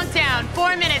that countdown.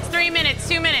 4 minutes, 3 minutes,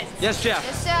 2 minutes. Yes, chef.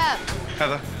 Yes, chef.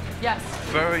 Heather, Yes.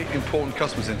 very important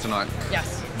customers in tonight.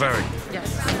 Yes. Very.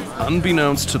 Yes.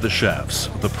 Unbeknownst to the chefs,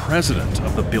 the president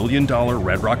of the billion-dollar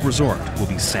Red Rock Resort will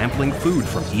be sampling food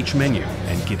from each menu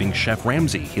and giving Chef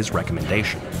Ramsay his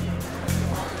recommendation.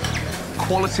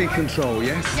 Quality control,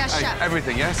 yes? Yes, chef.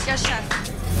 Everything, yes? Yes, chef.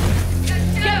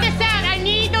 Get this out. I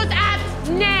need those abs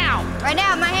now. Right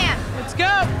now, in my hand. Let's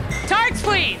go. Tarts,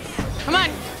 please. Come on.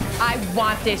 I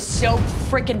want this so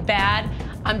freaking bad.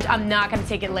 I'm not gonna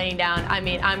take it laying down. I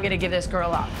mean, I'm gonna give this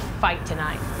girl a fight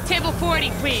tonight. Table 40,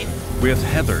 please. With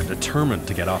Heather determined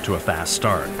to get off to a fast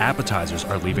start, appetizers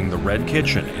are leaving the Red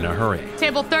Kitchen in a hurry.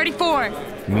 Table 34.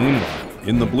 Meanwhile,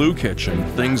 in the Blue Kitchen,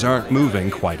 things aren't moving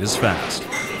quite as fast.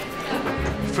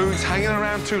 Food's hanging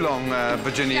around too long,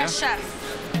 Virginia. Yes,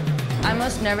 chef. I'm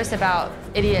most nervous about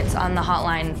idiots on the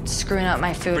hotline screwing up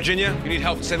my food. Virginia, you need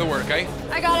help. Say the word, okay?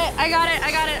 I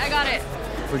got it.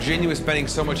 Virginia was spending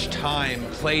so much time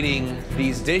plating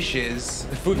these dishes.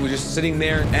 The food was just sitting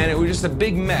there, and it was just a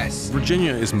big mess.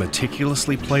 Virginia is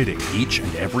meticulously plating each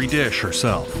and every dish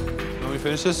herself. Let me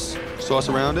finish this. Sauce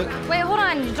around it. Wait, hold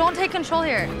on. Don't take control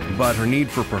here. But her need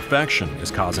for perfection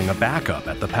is causing a backup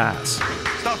at the pass.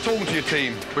 Stop talking to your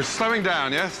team. We're slowing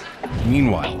down, yes?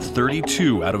 Meanwhile,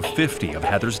 32 out of 50 of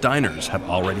Heather's diners have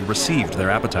already received their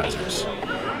appetizers.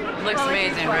 Looks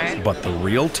amazing, right? But the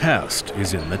real test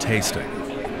is in the tasting.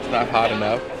 It's not hot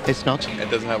enough. It's not.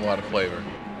 It doesn't have a lot of flavor.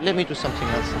 Let me do something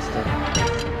else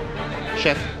instead.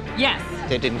 Chef, Yes.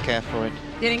 they didn't care for it.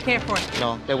 Didn't care for it.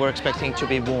 No, they were expecting it to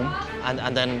be warm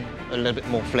and then a little bit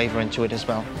more flavor into it as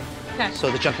well. Okay.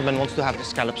 So the gentleman wants to have the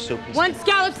scallop soup. 1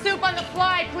 scallop soup on the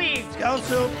fly, please. Scallop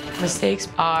soup. Mistakes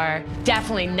are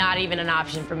definitely not even an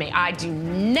option for me. I do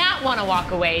not want to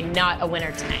walk away not a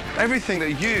winner tonight. Everything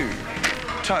that you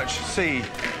touch, see,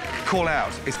 call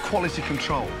out is quality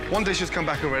control. 1 dish has come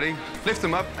back already. Lift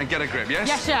them up and get a grip, yes?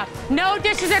 Yes, chef. No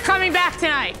dishes are coming back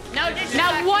tonight. No dishes.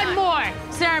 Now 1 more.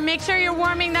 Sarah, make sure you're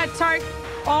warming that tart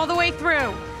all the way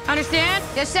through. Understand?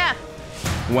 Yes, chef.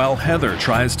 While Heather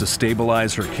tries to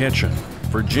stabilize her kitchen,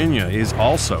 Virginia is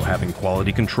also having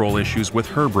quality control issues with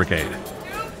her brigade.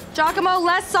 Giacomo,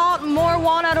 less salt, more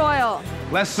walnut oil.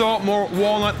 Less salt, more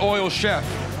walnut oil, chef.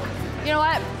 You know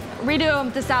what?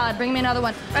 Redo the salad. Bring me another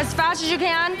one. As fast as you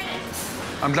can.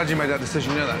 I'm glad you made that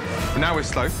decision, you know that. But now we're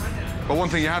slow. But one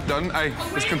thing you have done,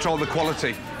 is control the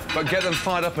quality. But get them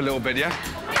fired up a little bit, yeah?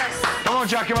 Yes. Come on,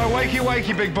 Giacomo, wakey,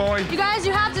 wakey, big boy. You guys,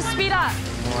 you have to speed up.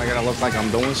 Oh, I gotta look like I'm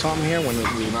doing something here when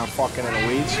we're not fucking in the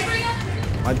weeds.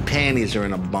 My panties are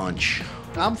in a bunch.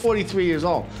 I'm 43 years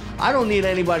old. I don't need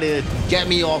anybody to get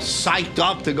me all psyched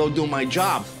up to go do my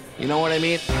job. You know what I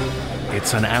mean?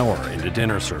 It's an hour into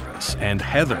dinner service, and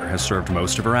Heather has served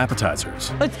most of her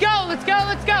appetizers. Let's go, let's go,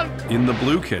 let's go. In the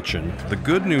blue kitchen, the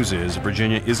good news is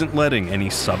Virginia isn't letting any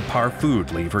subpar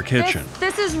food leave her kitchen.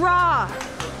 This is raw.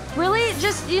 Really?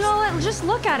 Just, you know what? Just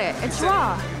look at it. It's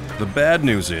raw. The bad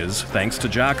news is, thanks to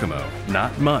Giacomo,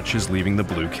 not much is leaving the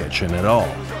blue kitchen at all.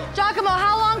 Giacomo,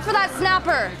 how long for that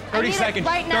snapper? 30 seconds.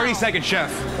 Right now. 30 seconds,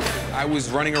 chef. I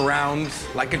was running around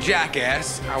like a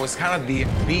jackass. I was kind of the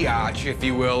biatch, if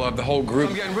you will, of the whole group.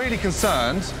 I'm getting really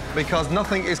concerned because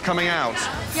nothing is coming out.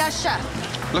 Yes,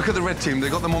 chef. Look at the red team. They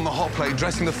got them on the hot plate,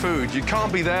 dressing the food. You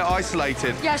can't be there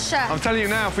isolated. Yes, chef. I'm telling you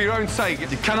now, for your own sake,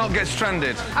 you cannot get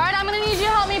stranded. All right, I'm gonna need you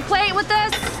to help me plate with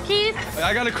this, Keith.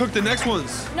 I gotta cook the next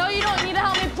ones. No, you don't need to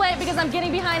help me plate because I'm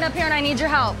getting behind up here and I need your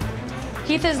help.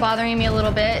 Keith is bothering me a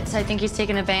little bit, so I think he's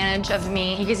taking advantage of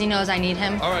me because he knows I need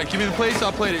him. All right, give me the plates,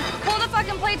 I'll plate it. Pull the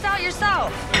fucking plates out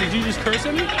yourself. Did you just curse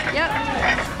at me? Yep.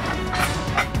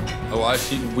 Oh,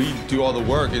 we do all the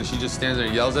work and she just stands there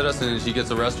and yells at us and then she gets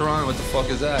a restaurant? What the fuck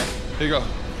is that? Here you go.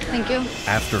 Thank you.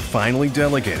 After finally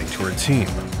delegating to her team,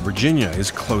 Virginia is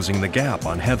closing the gap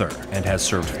on Heather and has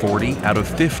served 40 out of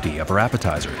 50 of her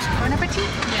appetizers. Bon appetit.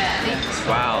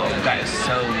 Wow, that is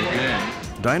so good.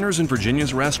 Diners in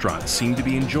Virginia's restaurant seem to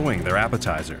be enjoying their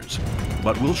appetizers.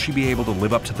 But will she be able to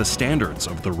live up to the standards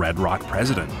of the Red Rock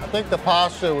president? I think the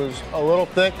pasta was a little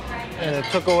thick and it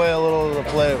took away a little of the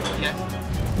flavor.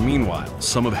 Meanwhile,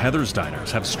 some of Heather's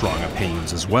diners have strong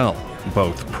opinions as well,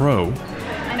 both pro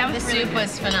I know the soup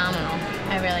was phenomenal.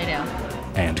 I really do.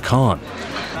 and con.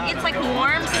 It's like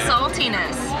warm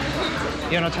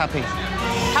saltiness. You're not happy.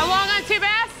 How long on 2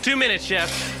 baths? 2 minutes, chef.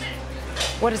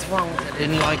 What is wrong with I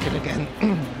didn't like it again.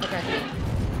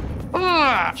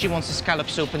 Ugh. She wants a scallop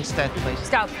soup instead, please.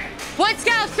 Stop. One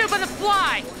scallop soup on the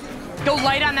fly. Go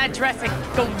light on that dressing.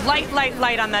 Go light, light,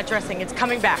 light on that dressing. It's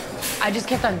coming back. I just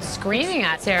kept on screaming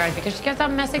at Sarah because she kept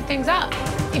on messing things up.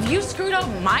 If you screwed up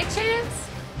my chance,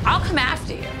 I'll come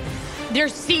after you.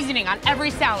 There's seasoning on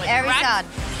every salad, Every correct?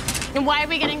 salad. And why are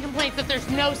we getting complaints if there's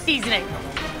no seasoning?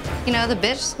 You know, the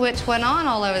bitch switch went on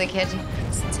all over the kitchen.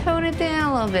 Just tone it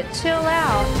down a little bit. Chill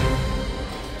out.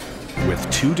 With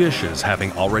 2 dishes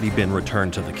having already been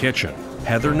returned to the kitchen,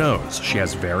 Heather knows she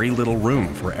has very little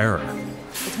room for error.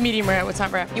 It's medium rare. What's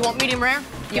not rare? You want medium rare?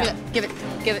 Yeah. Give it.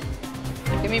 Give it.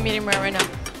 Give me medium rare right now.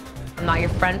 I'm not your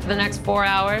friend for the next 4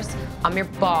 hours. I'm your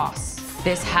boss.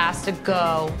 This has to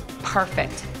go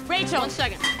perfect. Rachel. 1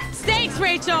 second. Steaks,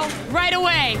 Rachel. Right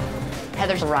away.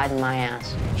 Heather's riding my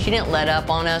ass. She didn't let up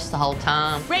on us the whole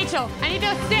time. Rachel, I need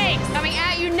those steaks. Coming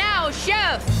at you now,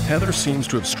 chef. Heather seems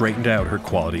to have straightened out her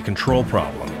quality control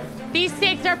problem, These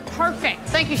steaks are perfect.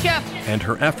 Thank you, chef. and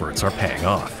her efforts are paying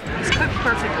off. It's cooked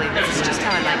perfectly. That's just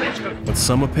how I like it. But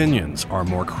some opinions are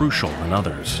more crucial than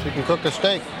others. You can cook a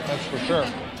steak, that's for sure.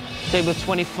 Table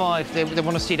 25, they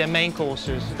want to see their main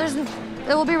courses.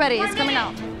 It will be ready. It's coming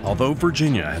out. Although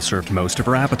Virginia has served most of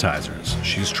her appetizers,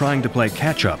 she's trying to play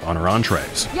catch-up on her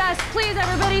entrees. Yes, please,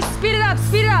 everybody, speed it up,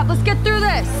 speed it up. Let's get through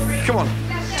this. Come on.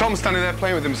 Tom's standing there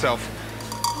playing with himself.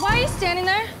 Why are you standing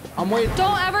there? I'm waiting.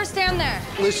 Don't ever stand there.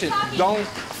 Listen,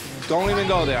 don't even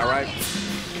go there, all right?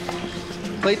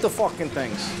 Plate the fucking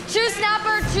things. 2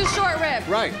 snapper, 2 short rib.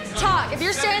 Right. Talk. If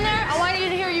you're standing there, I want you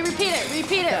to hear you repeat it.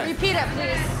 Repeat it. Repeat it,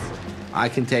 please. I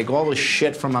can take all the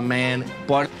shit from a man,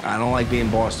 but I don't like being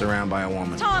bossed around by a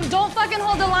woman. Tom, don't fucking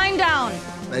hold the line down.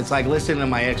 It's like listening to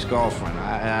my ex-girlfriend.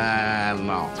 I don't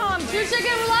know. Tom, 2 chicken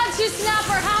roulade, 2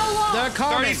 snapper. How long? They're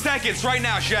coming. 30 seconds right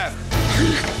now, chef.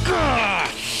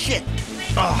 Ah, shit.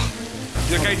 Oh,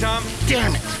 You okay, Tom?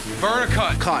 damn it. Burn or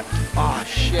cut? Cut. Oh,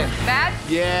 shit. Bad?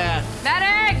 Yeah.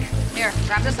 Medic! Here,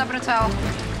 wrap this up in a towel.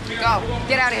 Go.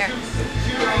 Get out of here.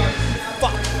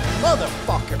 Fuck.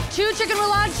 Motherfucker. 2 chicken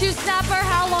roulade, 2 snapper.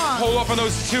 How long? Hold off on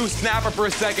those 2 snapper for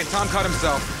a second. Tom cut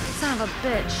himself. Son of a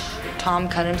bitch. Tom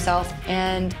cut himself,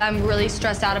 and I'm really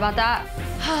stressed out about that.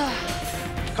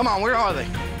 Come on, where are they?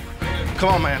 Come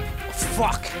on, man.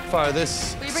 Fuck. Fire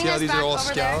this. Will you bring See how this these back are all over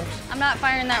scallops? there? I'm not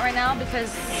firing that right now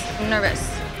because I'm nervous.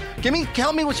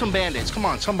 Help me with some Band-Aids. Come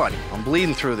on, somebody. I'm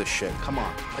bleeding through this shit. Come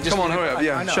on. Come on, hurry up.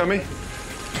 Yeah, show me.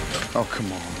 Oh,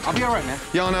 come on. I'll be all right, man.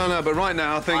 Yeah, no, but right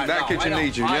now I think that kitchen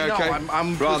needs you. Yeah, okay?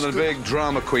 I'm Rather than a big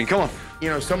drama queen. Come on. You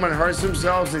know, someone hurts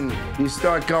themselves and you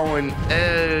start going,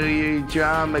 oh, you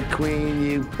drama queen,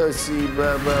 you pussy,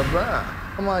 blah, blah, blah.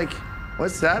 I'm like,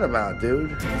 what's that about,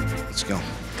 dude? Let's go.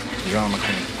 Drama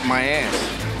queen. My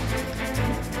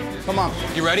ass. Come on.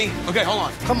 You ready? Okay, hold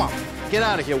on. Come on. Get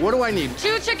out of here. What do I need?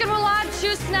 2 chicken roulade,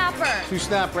 2 snapper. 2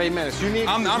 snapper, 8 minutes. You need.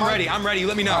 I'm ready. I'm ready.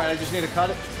 Let me know. All right, I just need to cut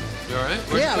it. You all right?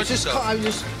 Yeah, I was just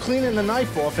cleaning the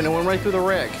knife off and it went right through the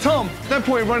rag. Tom, no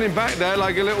point running back there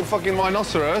like a little fucking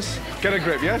rhinoceros. Get a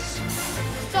grip, yes?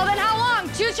 So then how long?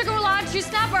 2 chicken roulade, 2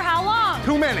 snapper, how long?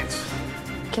 2 minutes.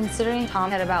 Considering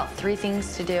Tom had about 3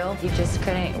 things to do, he just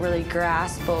couldn't really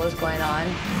grasp what was going on.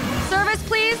 Service,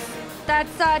 please.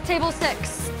 That's table 6.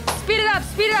 Speed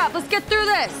it up, let's get through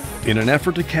this. In an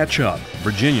effort to catch up,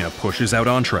 Virginia pushes out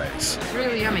entrees. It's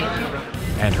really yummy.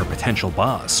 And her potential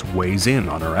boss weighs in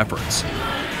on her efforts. You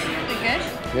good?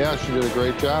 Yeah, she did a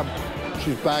great job.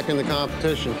 She's back in the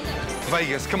competition.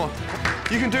 Vegas, come on.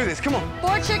 You can do this, come on.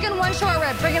 4 chicken, 1 short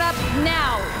rib. Bring it up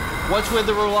now. What's with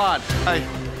the roulade? Hey,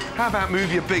 how about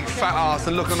move your big fat ass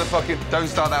and look on the fucking... Don't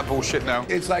start that bullshit now.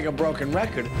 It's like a broken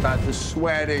record about the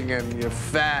sweating and you're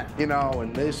fat, you know,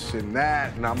 and this and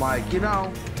that. And I'm like, you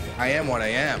know, I am what I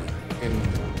am. And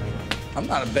I'm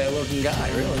not a bad-looking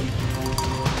guy, really.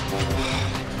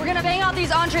 We're gonna bang out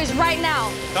these entrees right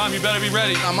now. Tom, you better be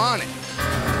ready. I'm on it.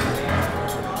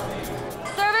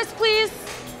 Service, please.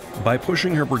 By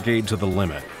pushing her brigade to the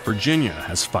limit, Virginia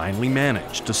has finally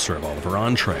managed to serve all of her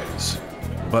entrees.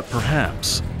 But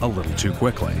perhaps a little too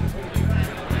quickly.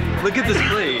 Look at this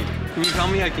plate. Can you tell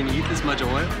me I can eat this much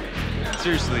oil?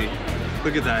 Seriously,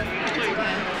 look at that.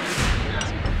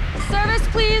 Service,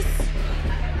 please.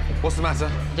 What's the matter?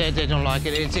 They don't like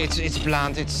it. It's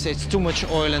bland. It's too much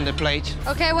oil in the plate.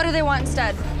 Okay, what do they want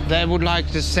instead? They would like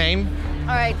the same.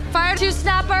 All right, fire 2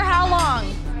 snapper, how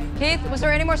long? Keith, was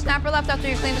there any more snapper left after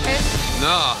you cleaned the fish?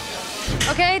 Nah.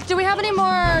 Okay, do we have any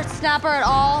more snapper at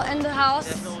all in the house?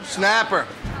 Snapper.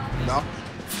 No.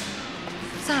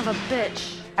 Son of a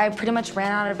bitch. I pretty much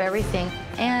ran out of everything,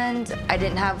 and I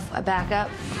didn't have a backup.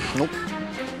 Nope.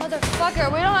 Motherfucker,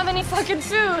 we don't have any fucking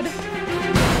food.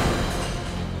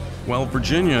 While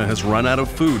Virginia has run out of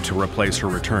food to replace her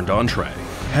returned entree,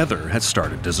 Heather has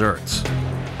started desserts.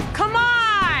 Come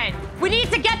on! We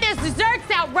need to get those desserts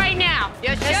out right now.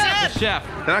 Yes, chef. Chef.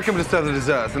 Then I come to serve the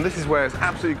desserts, and this is where it's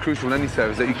absolutely crucial in any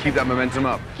service that you keep that momentum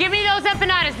up. Give me those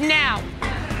empanadas now.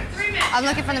 I'm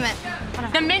looking for the mint.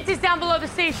 The mint is down below the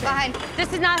station. Behind.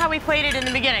 This is not how we played it in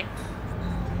the beginning.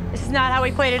 This is not how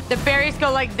we played it. The berries go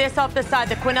like this off the side.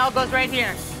 The quenelle goes right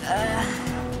here.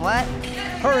 What?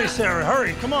 Hurry, Sarah,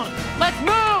 hurry, come on. Let's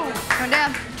move! Turn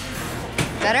down.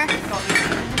 Better?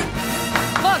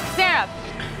 Look, Sarah.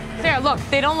 Sarah, look,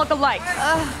 they don't look alike.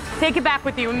 Take it back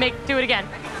with you and do it again.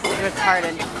 You're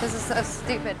retarded. This is so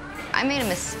stupid. I made a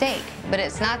mistake, but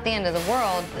it's not the end of the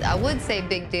world. I would say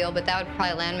big deal, but that would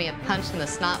probably land me a punch in the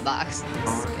snot box.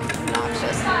 It's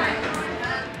obnoxious.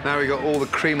 Now we got all the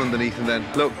cream underneath and then,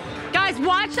 look. Guys,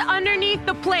 watch underneath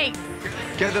the plates.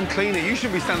 Get them cleaner. You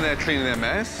should be standing there cleaning their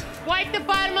mess. Wipe the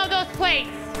bottom of those plates.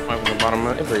 Wipe the bottom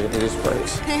of these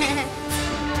plates.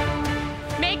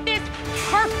 Make this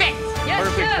perfect. Yes,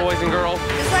 Perfect, chef. boys and girls.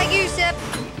 Just like you, Sip.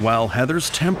 While Heather's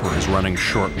temper is running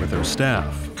short with her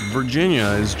staff, Virginia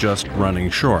is just running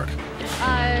short.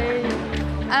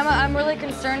 I'm really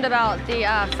concerned about the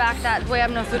fact that we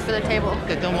have no food for the table.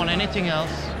 They don't want anything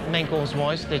else, main course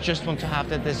wise. They just want to have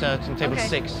the dessert on table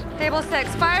 6. Table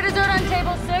 6. Fire dessert on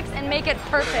table 6 and make it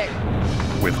perfect.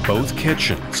 With both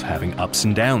kitchens having ups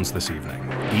and downs this evening,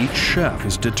 each chef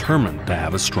is determined to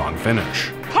have a strong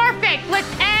finish. Perfect. Let's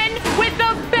end with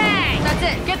a bang. That's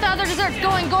it. Get the other desserts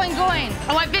going.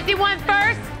 I want 51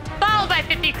 first, followed by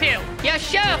 52. Yes,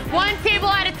 chef. One table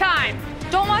at a time.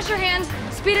 Don't wash your hands.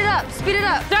 Speed it up.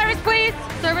 Service, please.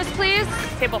 Service, please.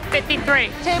 Table 53.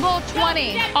 Table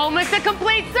 20. Almost a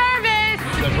complete service.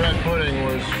 The bread pudding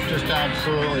was just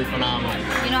absolutely phenomenal.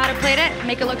 You know how to plate it?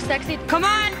 Make it look sexy? Come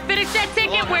on, finish that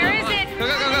ticket. Where is it? Go.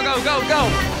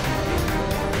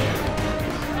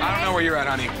 I don't know where you're at,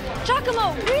 honey.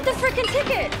 Giacomo, read the freaking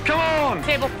ticket. Come on.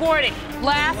 Table 40.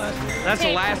 Last. That's the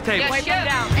last table. Wipe them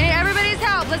down. I need everybody's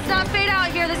help. Let's not fade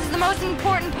out here. This is the most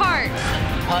important part.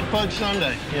 Hot fudge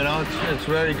sundae, you know, it's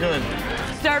very good.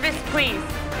 Service, please.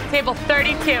 Table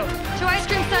 32. 2 ice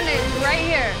cream sundaes right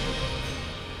here.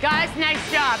 Guys, nice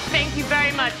job. Thank you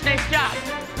very much. Nice job.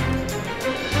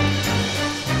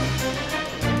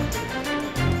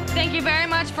 Thank you very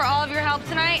much for all of your help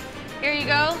tonight. Here you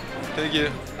go. Thank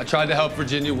you. I tried to help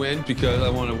Virginia win because I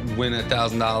want to win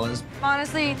 $1,000.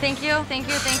 Honestly, thank you.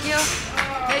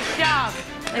 Nice job.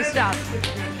 Nice job.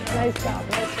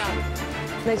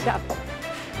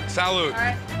 Salute. All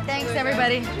right. Thanks,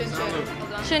 everybody.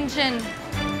 Chin chin.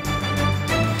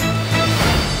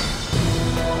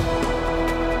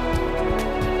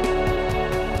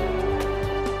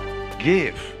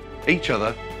 Give each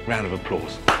other a round of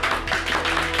applause.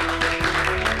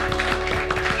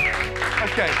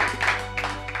 Okay.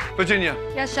 Virginia.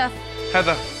 Yes, chef.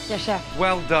 Heather. Yes, chef.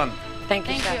 Well done. Thank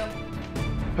you, Thank chef.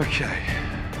 you. Okay.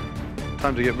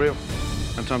 Time to get real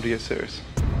and time to get serious.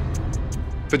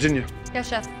 Virginia. Yes,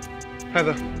 chef.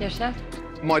 Heather. Yes, chef.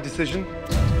 My decision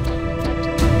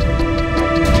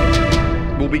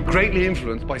will be greatly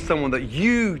influenced by someone that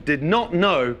you did not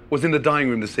know was in the dining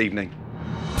room this evening.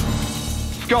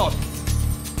 Scott.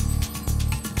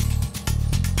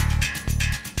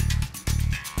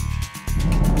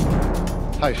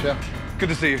 Hi, Chef. Good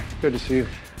to see you. Good to see you.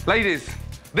 Ladies,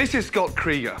 this is Scott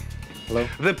Krieger. Hello.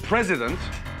 The president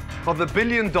of the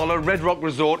billion-dollar Red Rock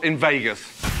Resort in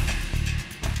Vegas.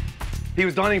 He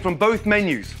was dining from both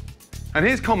menus, and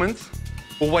his comments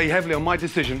will weigh heavily on my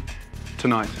decision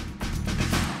tonight.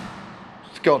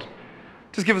 Scott,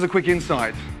 just give us a quick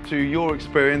insight to your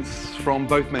experience from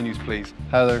both menus, please.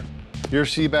 Heather, your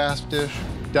sea bass dish,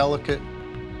 delicate,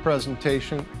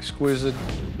 presentation, exquisite,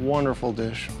 wonderful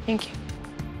dish. Thank you.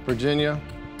 Virginia,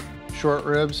 short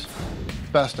ribs,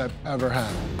 best I've ever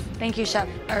had. Thank you, chef.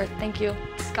 Or thank you,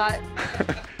 Scott.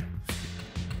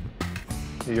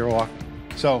 You're welcome.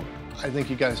 So, I think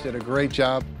you guys did a great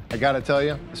job. I gotta tell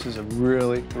you, this is a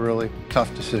really, really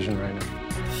tough decision right now.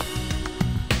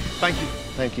 Thank you.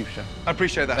 Thank you, Chef. I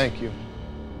appreciate that. Thank you.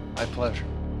 My pleasure.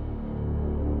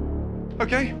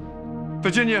 Okay,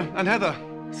 Virginia and Heather,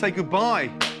 say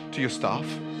goodbye to your staff.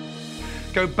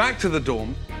 Go back to the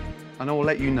dorm, and I will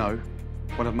let you know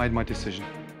when I've made my decision.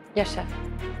 Yes, chef.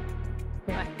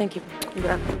 Thank you.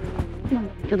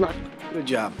 Good luck. Good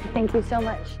job. Thank you so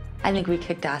much. I think we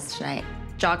kicked ass tonight.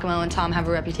 Giacomo and Tom have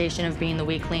a reputation of being the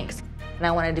weak links, and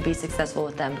I wanted to be successful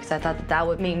with them because I thought that that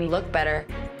would make me look better,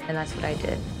 and that's what I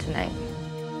did tonight.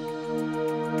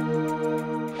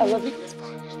 I love you.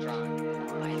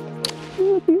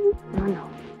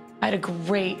 I had a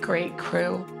great, great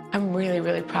crew. I'm really,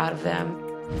 really proud of them.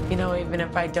 You know, even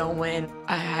if I don't win,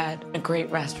 I had a great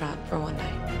restaurant for one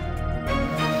night.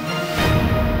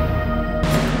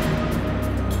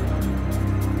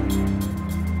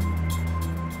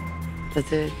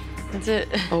 That's it. That's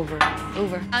it. Over.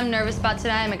 Over. I'm nervous about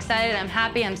tonight. I'm excited. I'm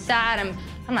happy. I'm sad.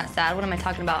 I'm not sad. What am I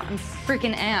talking about? I'm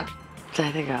freaking amped. I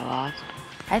think I lost.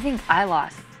 I think I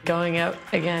lost. Going up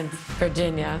against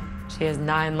Virginia, she has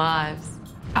 9 lives.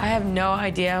 I have no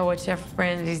idea what Chef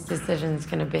Ramsay's decision is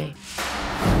going to be.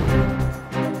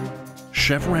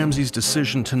 Chef Ramsay's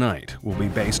decision tonight will be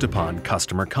based upon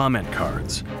customer comment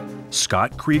cards,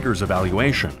 Scott Krieger's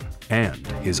evaluation, and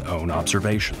his own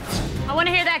observations. I want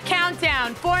to hear that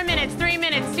countdown. 4 minutes, 3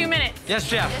 minutes, 2 minutes. Yes,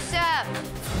 chef. Yes,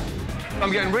 chef.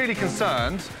 I'm getting really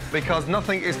concerned because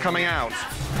nothing is coming out.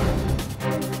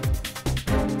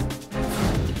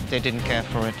 They didn't care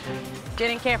for it.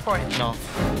 Didn't care for it. No.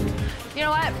 You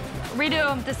know what?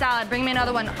 Redo the salad. Bring me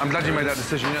another one. I'm glad you made that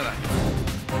decision, you know that.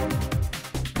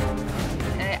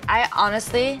 I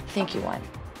honestly think you won.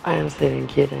 I honestly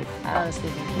think you did. I honestly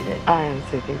think you did. I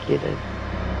honestly think you did.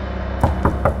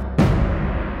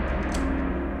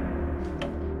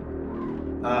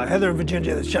 Heather and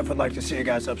Virginia, the chef would like to see you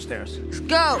guys upstairs. Let's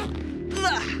go.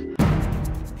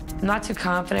 I'm not too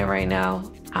confident right now.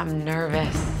 I'm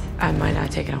nervous. I might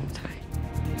not take it home tonight.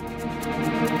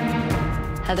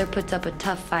 Heather puts up a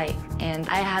tough fight, and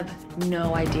I have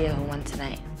no idea who won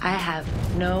tonight. I have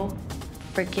no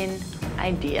freaking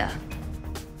idea,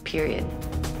 period.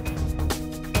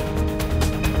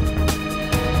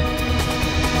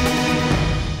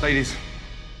 Ladies,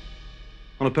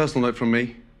 on a personal note from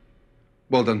me,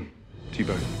 well done to you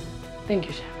both. Thank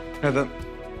you, Chef. Heather,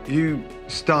 you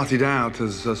started out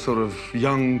as a sort of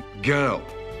young girl.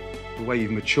 The way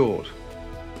you've matured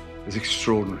is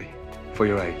extraordinary for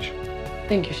your age.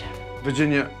 Thank you, Chef.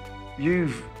 Virginia,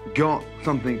 you've got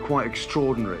something quite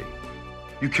extraordinary.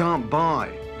 You can't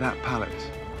buy that palette.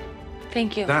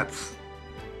 Thank you. That's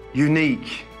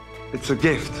unique. It's a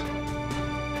gift.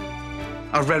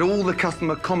 I've read all the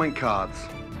customer comment cards.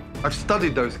 I've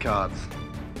studied those cards.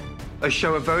 They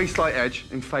show a very slight edge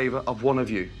in favor of one of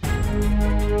you.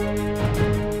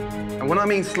 And when I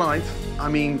mean slight, I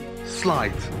mean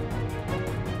slight.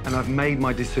 And I've made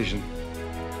my decision.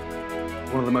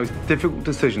 One of the most difficult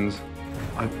decisions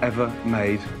I've ever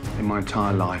made in my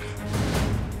entire life.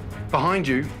 Behind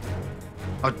you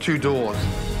are 2 doors.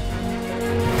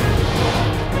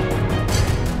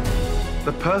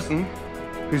 The person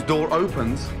whose door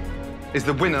opens is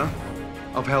the winner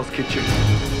of Hell's Kitchen.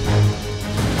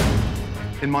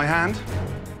 In my hand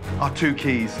are 2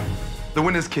 keys. The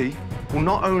winner's key will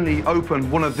not only open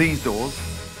one of these doors,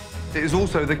 it is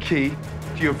also the key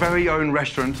to your very own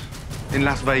restaurant in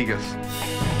Las Vegas.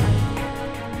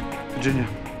 Virginia.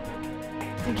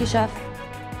 Thank you, Chef.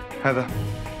 Heather.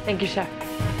 Thank you, Chef.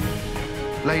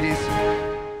 Ladies,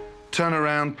 turn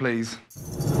around, please.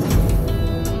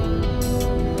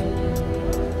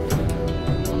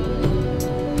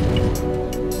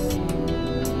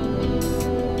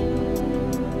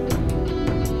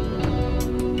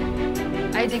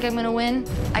 think I'm gonna win.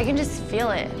 I can just feel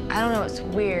it. I don't know, it's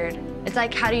weird. It's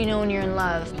like, how do you know when you're in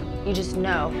love? You just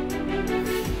know.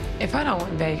 If I don't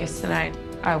win Vegas tonight,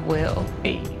 I will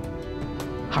be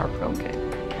heartbroken.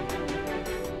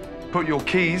 Put your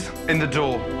keys in the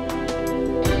door.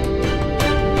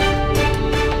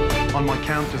 On my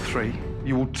count of 3,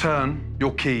 you will turn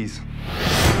your keys.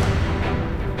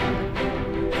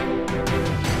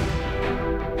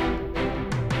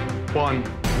 1,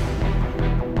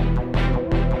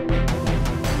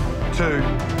 2,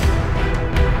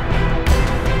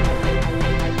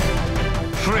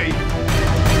 3.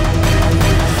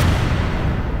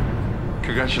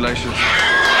 Congratulations.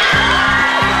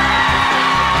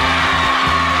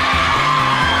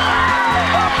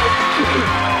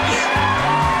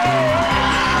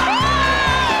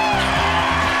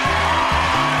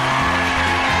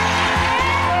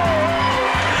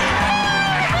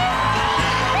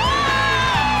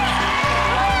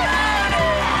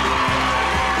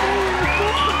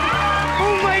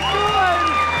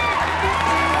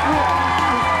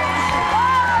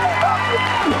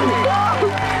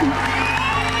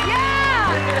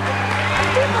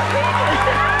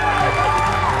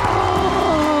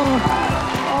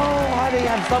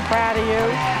 So proud of you.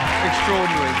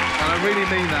 Extraordinary, and I really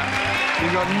mean that.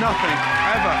 You've got nothing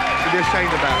ever to be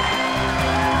ashamed about.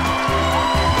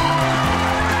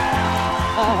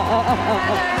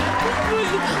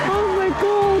 Oh my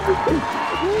God.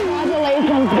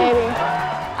 Congratulations, baby.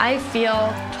 I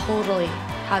feel totally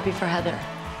happy for Heather.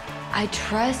 I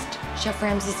trust Chef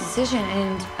Ramsay's decision,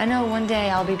 and I know one day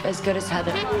I'll be as good as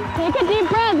Heather. Take a deep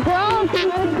breath, girl.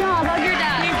 Good job. Hug your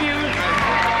dad. Thank you.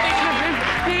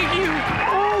 Thank you.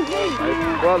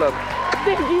 Well done.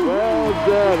 Thank you. Well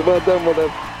done, well done, well done.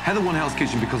 Heather won Hell's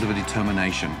Kitchen because of her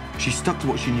determination. She stuck to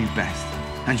what she knew best,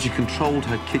 and she controlled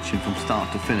her kitchen from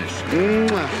start to finish. Oh,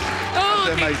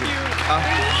 that's amazing.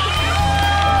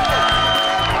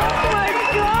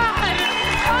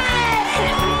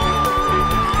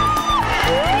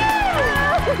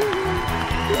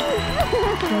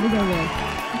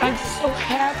 I'm so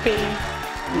happy.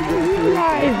 You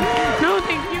guys. No,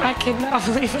 thank you. I cannot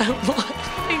believe I won.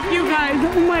 Thank you guys.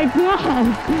 Oh my God.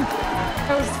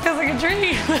 It feels like a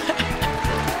dream. I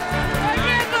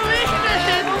can't believe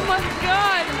it. Oh my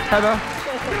God. Heather.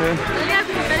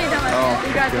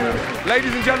 Oh,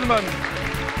 Ladies and gentlemen,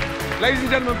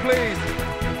 please,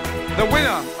 the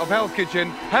winner of Hell's Kitchen,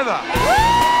 Heather.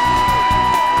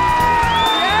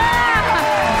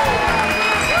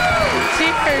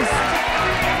 Cheers.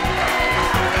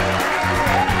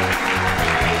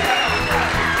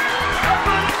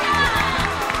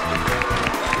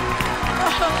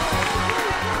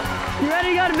 You ready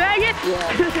to go to Vegas?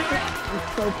 Yeah. I'm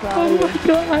so proud Oh of you. my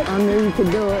God. I knew you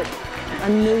could do it. I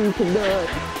knew you could do it.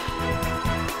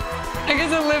 I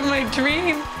guess I live my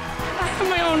dream. I have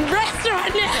my own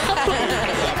restaurant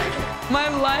now. My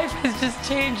life has just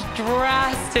changed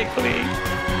drastically.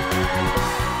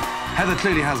 Heather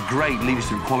clearly has great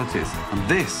leadership qualities, and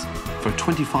this, for a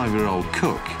 25-year-old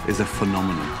cook, is a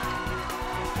phenomenon.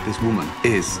 This woman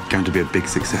is going to be a big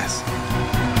success.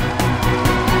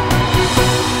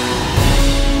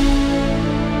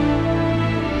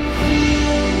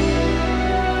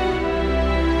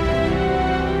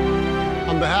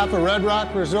 On behalf of Red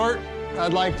Rock Resort,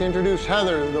 I'd like to introduce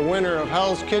Heather, the winner of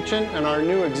Hell's Kitchen and our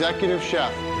new executive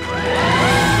chef.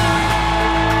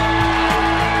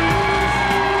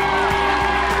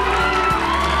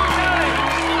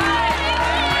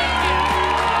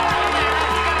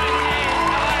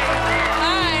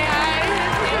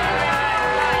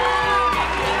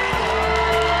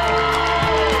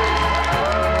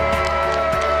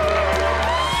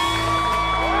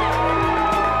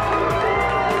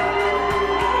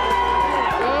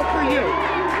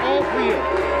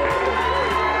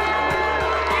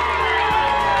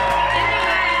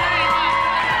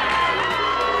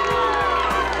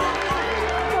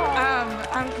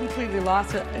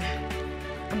 Lost it.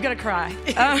 I'm gonna cry.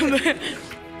 I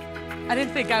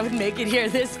didn't think I would make it here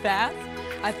this fast.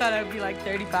 I thought I would be like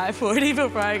 35, 40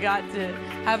 before I got to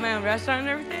have my own restaurant and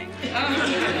everything.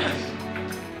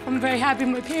 I'm very happy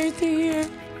my parents are here.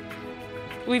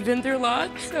 We've been through a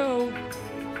lot, so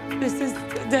this is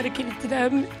dedicated to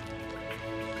them.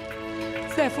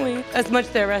 It's definitely as much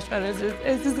their restaurant as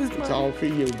this is mine. It's all for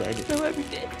you, baby. So every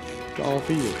day. It's all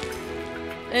for you.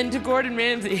 And to Gordon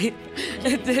Ramsay,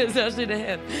 especially to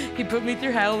him. He put me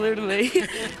through hell, literally.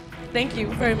 Thank you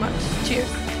very much.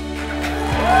 Cheers.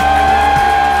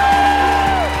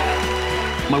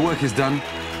 My work is done.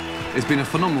 It's been a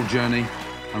phenomenal journey.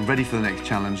 I'm ready for the next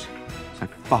challenge, so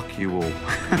fuck you all.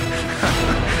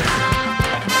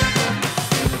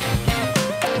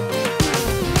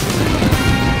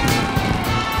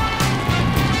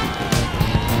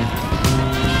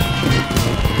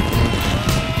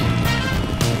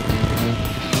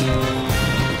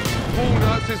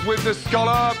 is with the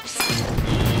scallops.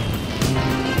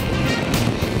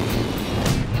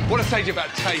 What I say to you about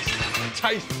taste?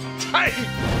 Taste, taste!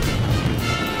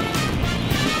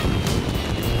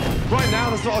 Right now,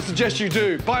 that's what I suggest you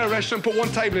do. Buy a restaurant, put one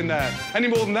table in there. Any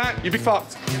more than that, you'd be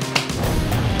fucked.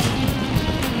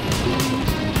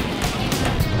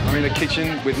 I'm in a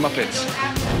kitchen with Muppets.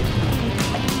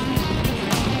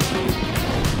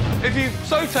 If you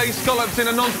saute scallops in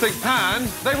a non-stick pan,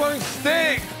 they won't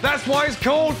stick. That's why it's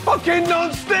called fucking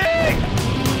non-stick!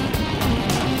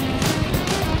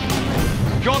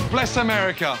 God bless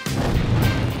America.